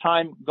tough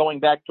time going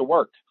back to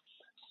work.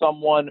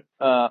 Someone,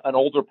 an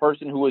older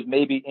person who was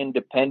maybe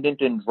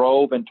independent and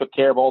drove and took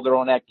care of all their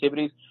own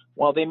activities,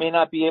 well, they may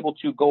not be able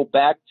to go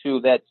back to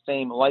that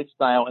same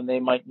lifestyle, and they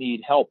might need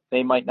help.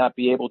 They might not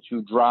be able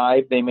to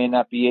drive. They may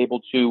not be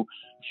able to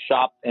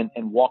shop and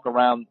walk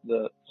around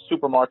the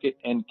supermarket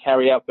and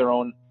carry out their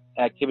own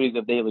activities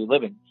of daily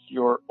living.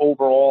 Your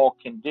overall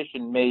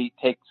condition may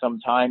take some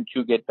time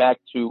to get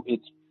back to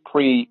its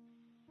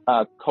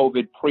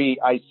pre-COVID,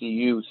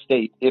 pre-ICU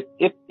state, if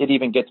it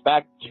even gets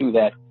back to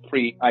that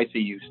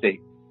pre-ICU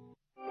state.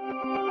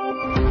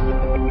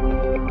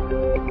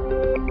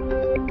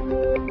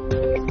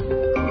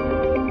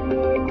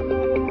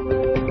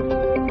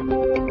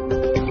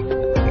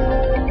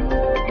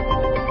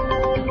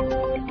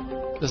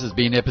 This has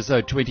been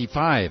episode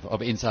 25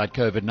 of Inside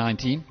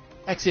COVID-19.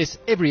 Access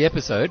every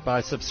episode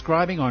by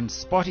subscribing on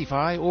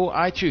Spotify or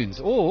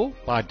iTunes, or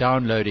by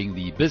downloading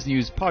the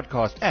BizNews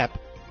podcast app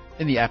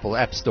in the Apple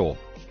App Store.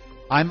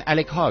 I'm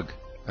Alec Hogg.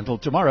 Until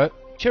tomorrow,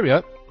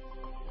 cheerio.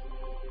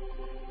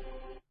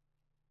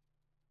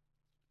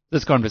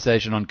 This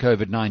conversation on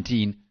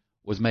COVID-19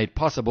 was made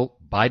possible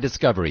by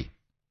Discovery.